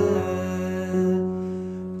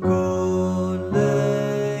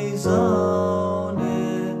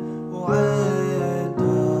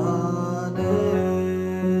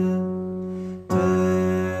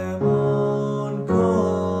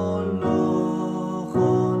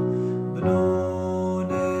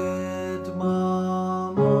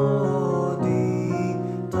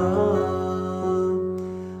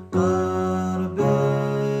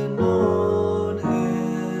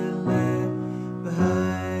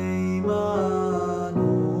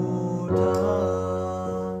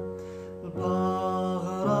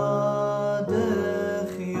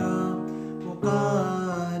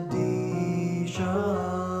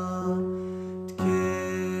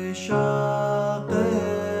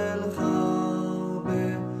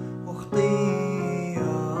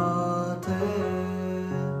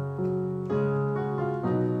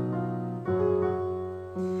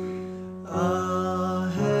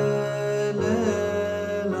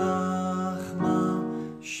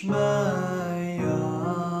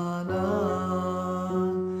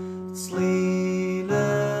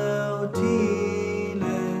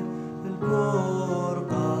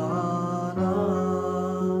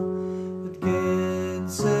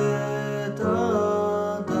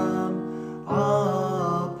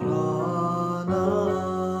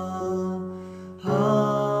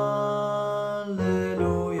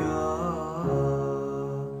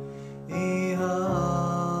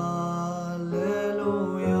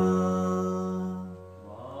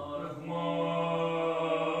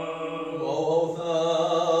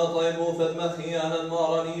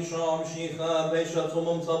مارني شام شيخا بيشة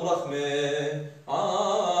ممتب رخمه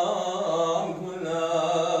عام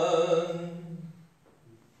كلان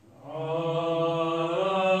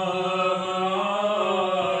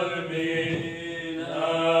آمين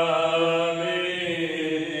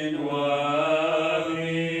آمين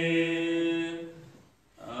وآمين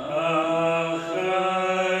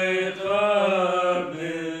أخي قبل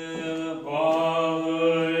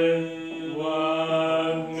قاضي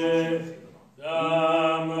وأمي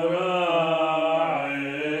دام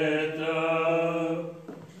راعيته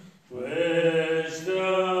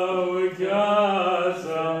واشتوي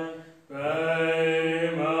كاسة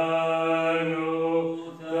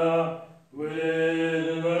بيمانوتا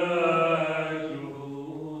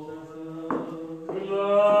والمجهود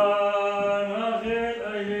كلان أخي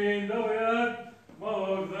الأيلين دويت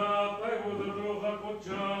موقذا طيب وذروخك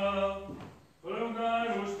وتشا فرمدان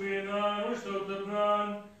وشفينان وشتوتبنان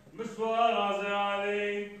مسوا رازي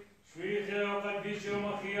علي شفيخي وقديشي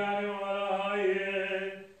ومخياني وعلى هاي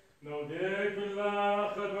نوديك بالله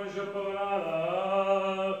أخذ ونشبه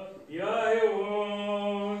على يا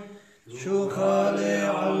يوون شو خالي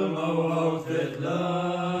عالموت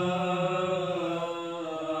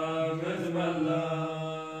تتلام مثل الله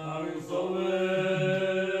عم يصوش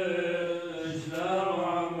لا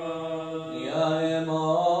محمد يا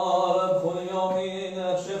إمار كل يومين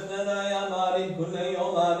شفتنا يا ماري كل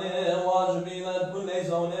يوماني واجبينا كل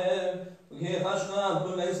زوني وهي خشنا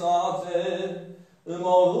كل ساعتين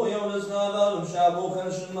الموضوع يونسنا للمشابو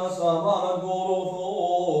خنشنا صامانا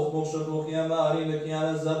قروفوخ مخشطوخ يا ماري لك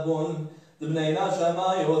يا الزبون دبنينا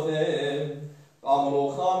شما يوثين عمرو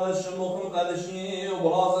خامس شموخ مقدشي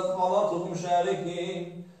وبرازة خلاطوخ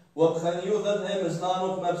مشاركين وبخن يوثد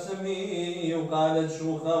همزنانوخ مبسمي وقالت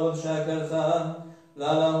شوخا وشاكرتا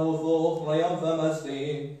لا له ثوخ ريم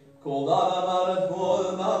فمسري كل دانا مارد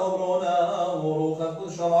كل ما غبرونا وروخا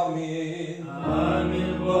كل شرع مين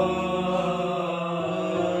آمين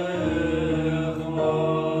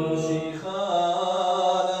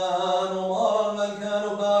شيخانا نمارا من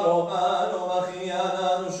كانوا باروقان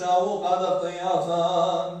ومخيانا نشاوق على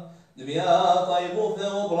الطياطان دبيا طيبوث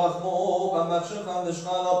وبرخموق أما تشخن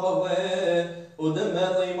دشخان بغضي ودم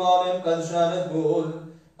طيمار قد شانت قول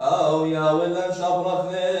أو يا ولن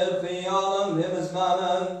شبرخني خيالا هم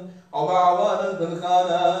زمانا أو بعوانا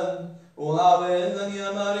بالخانا وهاوين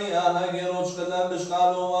يا ماريا هاجر وشقدم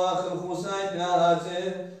بشقالو واخر خوسايت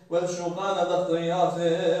نهاتي والشوقان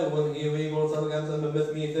دخطياتي والهيوي قرص القمت من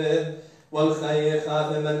مثميته والخي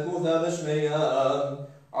خاتم الكوثة بشمية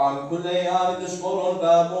عن كل يار دشمر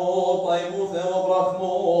بابو طيبوث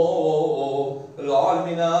وبرخمو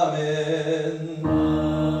العالمين آمين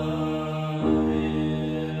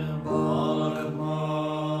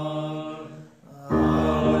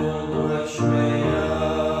شمية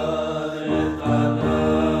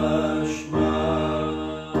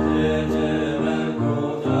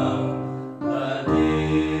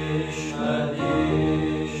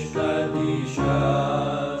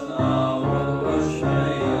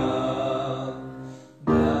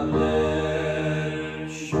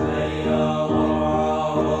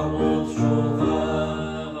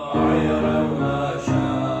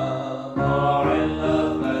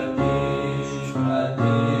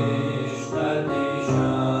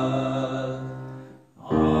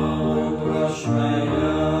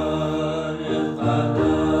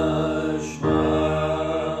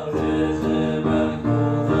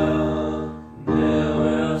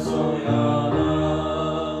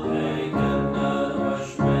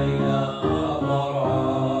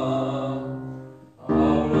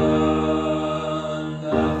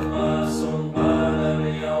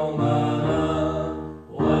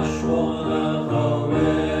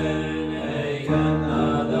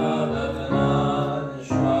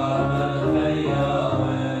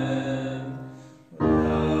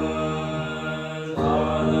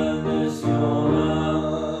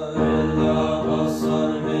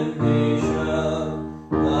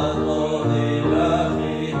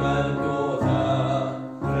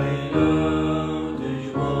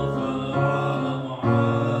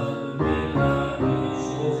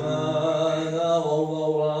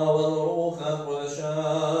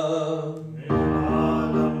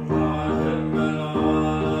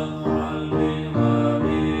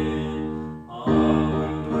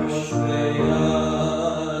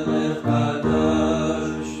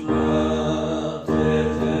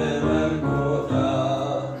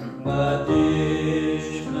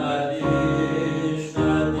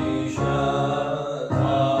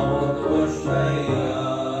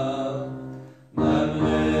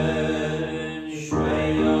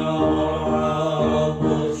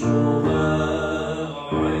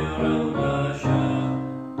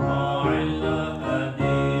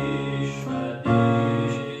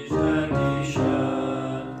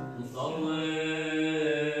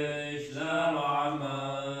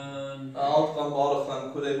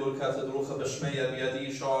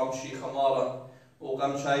وارا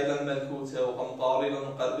وقام شايدا ملكوته وقام قارينا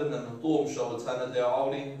قربنا من طوم شوتنا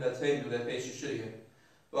لعوري لتين ولا بيش الشريه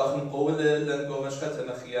واخن قوله لنقو مشخته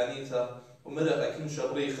مخيانيته ومرق أكن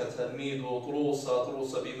شبريخة تلميذ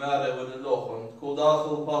وطروسة بمارة ونلوخن كو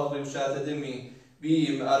داخل باطري وشات دمي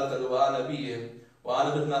بيم أرقل وأنا بيه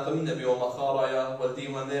وأنا بتناقم النبي ومخارايا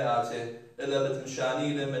والديوان لياته إلا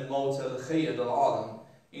بتمشانيله من موت الخيد العالم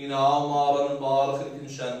إنا أمارا مبارك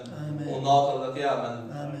الكنشن وناطر القياما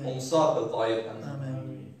ومصاب الطايبا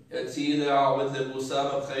يأتي عود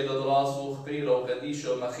لبوسامة بخيل دراسه وخقيرة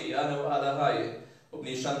وقديشة ومخيانة وآلا هاي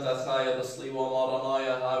وبني شنطة خايا بصلي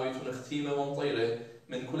ومارنايا هاوي تنختيمة ومطيرة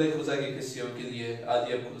من كل كوزاكي كسيو كلية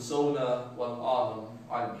عادي بكل سونا والعالم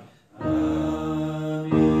علمي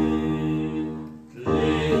آمين.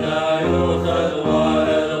 لذا يوثد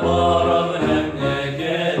والبار بهمك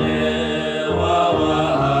لي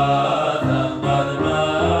ووهاثا قد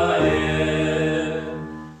مايل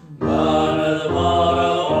بار البار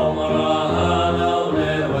عمرها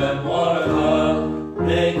نولي ومورخة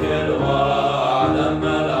ذكر وعلم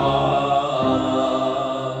العام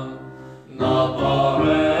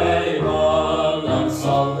نطري والله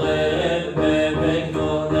نصلي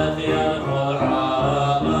ببكون خير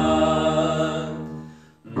قرآن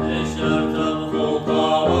نشرت بخطى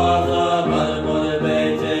وثب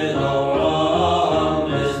البيت نوران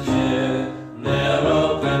مسجد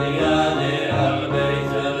نرقن يعني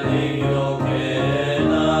البيت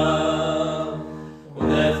الهيوكينا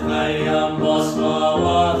ونتخيم بصمة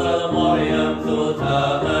وثب مريم ثوثا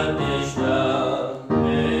قدشتا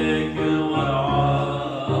بكل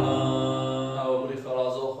ورعان أو بريخ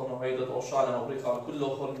رازوخن وعيدة أوشانا وبريخ على كل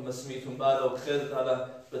أخر مسميتم بالا وخيرت على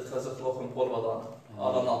بتخزخ لوخن قربضانا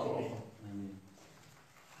على ناطر أخر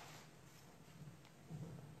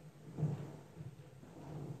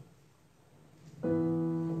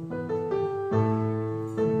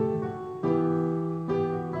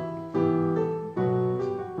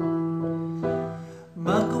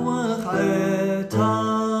مقوخ عتا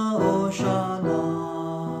أوشانا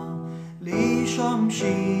لي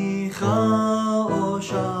شمشيخا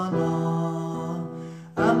أوشانا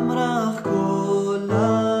أمرخ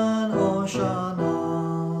كلان أوشانا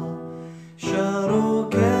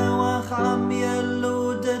شاروك وخ عم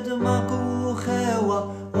يلو دد مقوخوا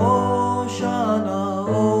أوشانا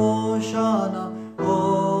أوشانا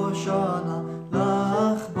أوشانا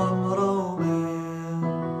لاخ بمرومي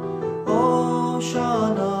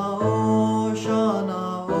أوشانا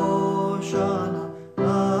أوشانا أوشانا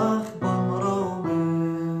لاخ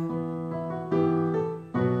بمرومي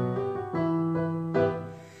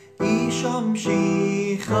إيشم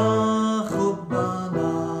شيخا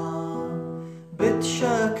خبانا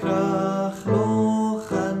بتشكرا خلو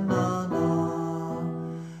خنانا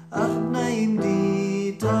أخنا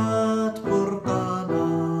يمدي تات برقانا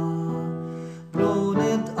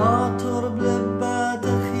بلونت آطر بلبات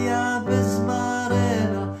خيا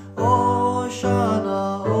بزمارنا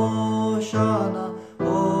أوشانا أوشانا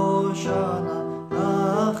أوشانا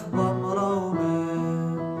لاخ بمرومي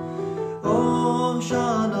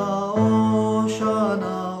أوشانا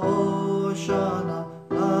أوشانا أوشانا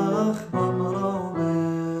لاخ بمرومي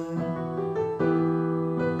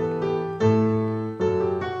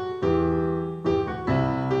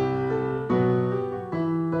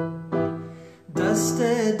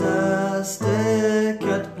دسته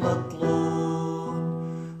كت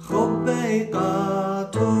بلطلون خبي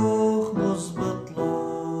قاتوخ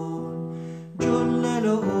مزبطلون جل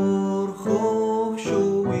الأور خوخ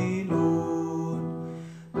شويلون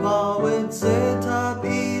باود زيتا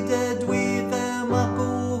بيد دويقة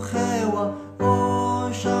مقوخوا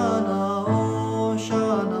أوشانا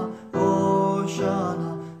أوشانا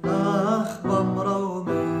أوشانا لاخ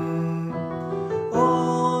بمرومي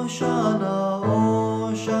أوشانا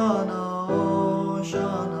أوشانا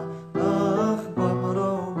أوشانا لاخ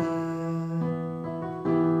بمرومي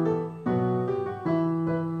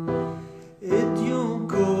إديون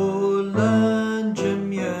كلن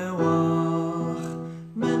جمية واخ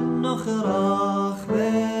من نخراخ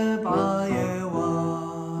ببعاية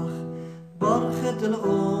واخ برخة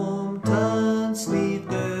الأم تنسليت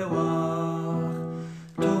قواخ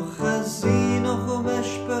تخزين خمش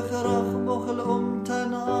بخرخ بخ الأم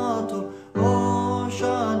تنعطر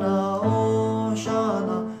أوشانا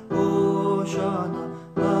أوشانا أوشانا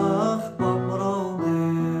لاخ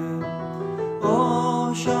بمرومي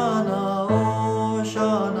أوشانا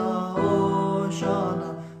أوشانا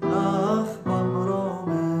أوشانا لاخ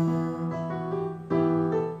بمرومي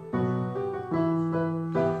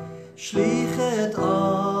شليخة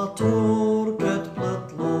آطور كت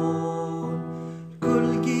بلطلون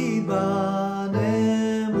كل جيبانة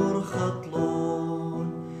مرخطلون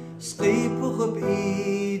سقيب بخ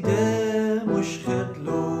بإيده مش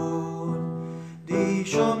خدلون دي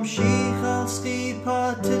شمشي خلصقي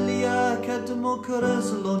باتليا كد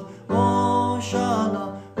مكرزلون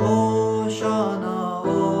أوشانا أوشانا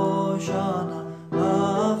أوشانا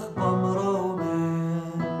أخ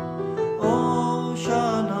بمرومن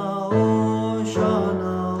أوشانا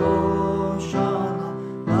أوشانا أوشانا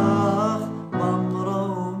أخ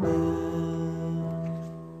بمرومن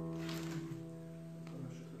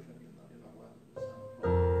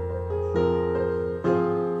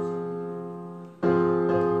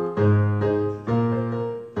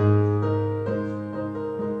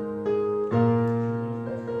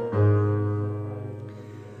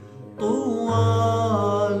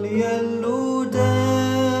طوال يلودة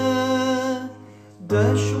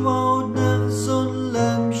دشوا نغزل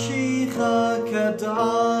لمشيخة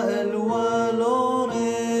كدعاء والورشلم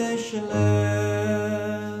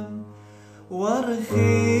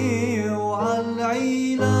وارخي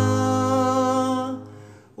وعالعيلة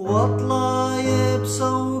واطلع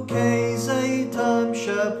يبسو كي زيتم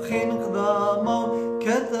شبخين قدامو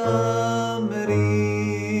كذامرين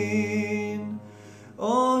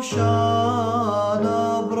أوشانا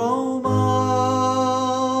بروما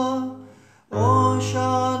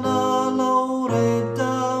أوشانا لورد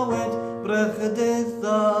داود برخد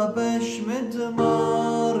الثابش مد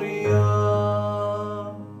مريم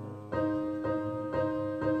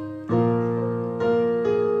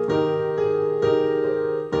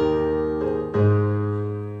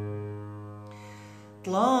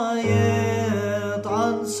طلايت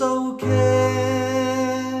عن سوكه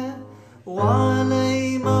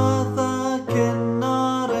وعلي ما ذاك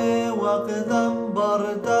النار وقذم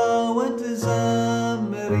بردا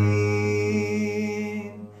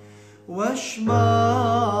وتزمرين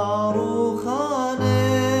وشمار وخانه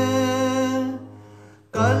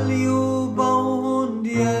قليوبون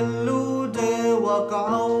ديالود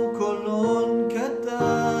وقعوا كلهم كالتمرين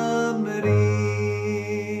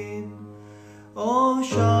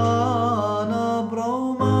أوشانا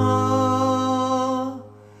بروما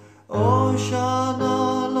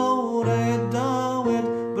أوشانا لورد داود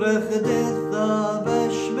برخد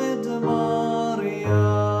الثابش مد مريم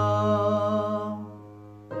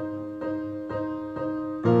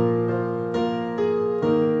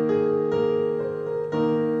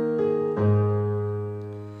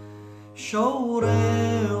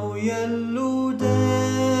شوري ويلودة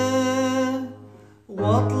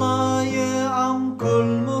واطلع يا عم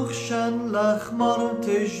كل مخشن لخمر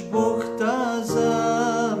تشبخ تزمرين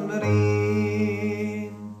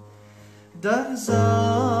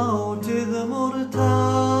دهزا وتذمرتا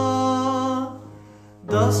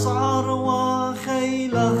دصعر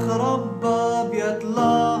وخيل خربا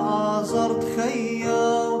بيطلع عزرت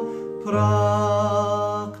خيا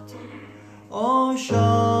براقت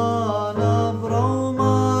أوشانا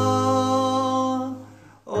بروما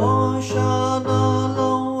أوشانا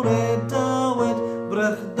لورد داود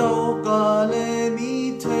برخدو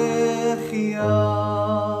قالمي تخيا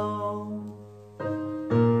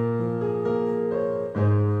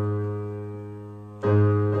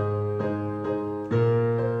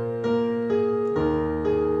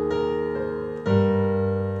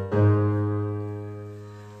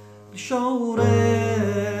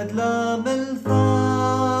شورد لاملثا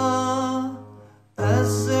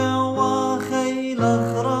أزع وخيل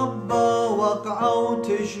خربا وقعوا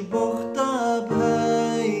تشبخ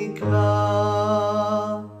بهيكلا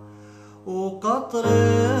وقطر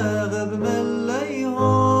غب من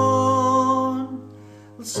ليهون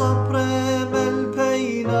صبر من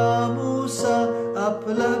بين موسى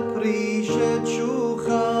أبلا بريشة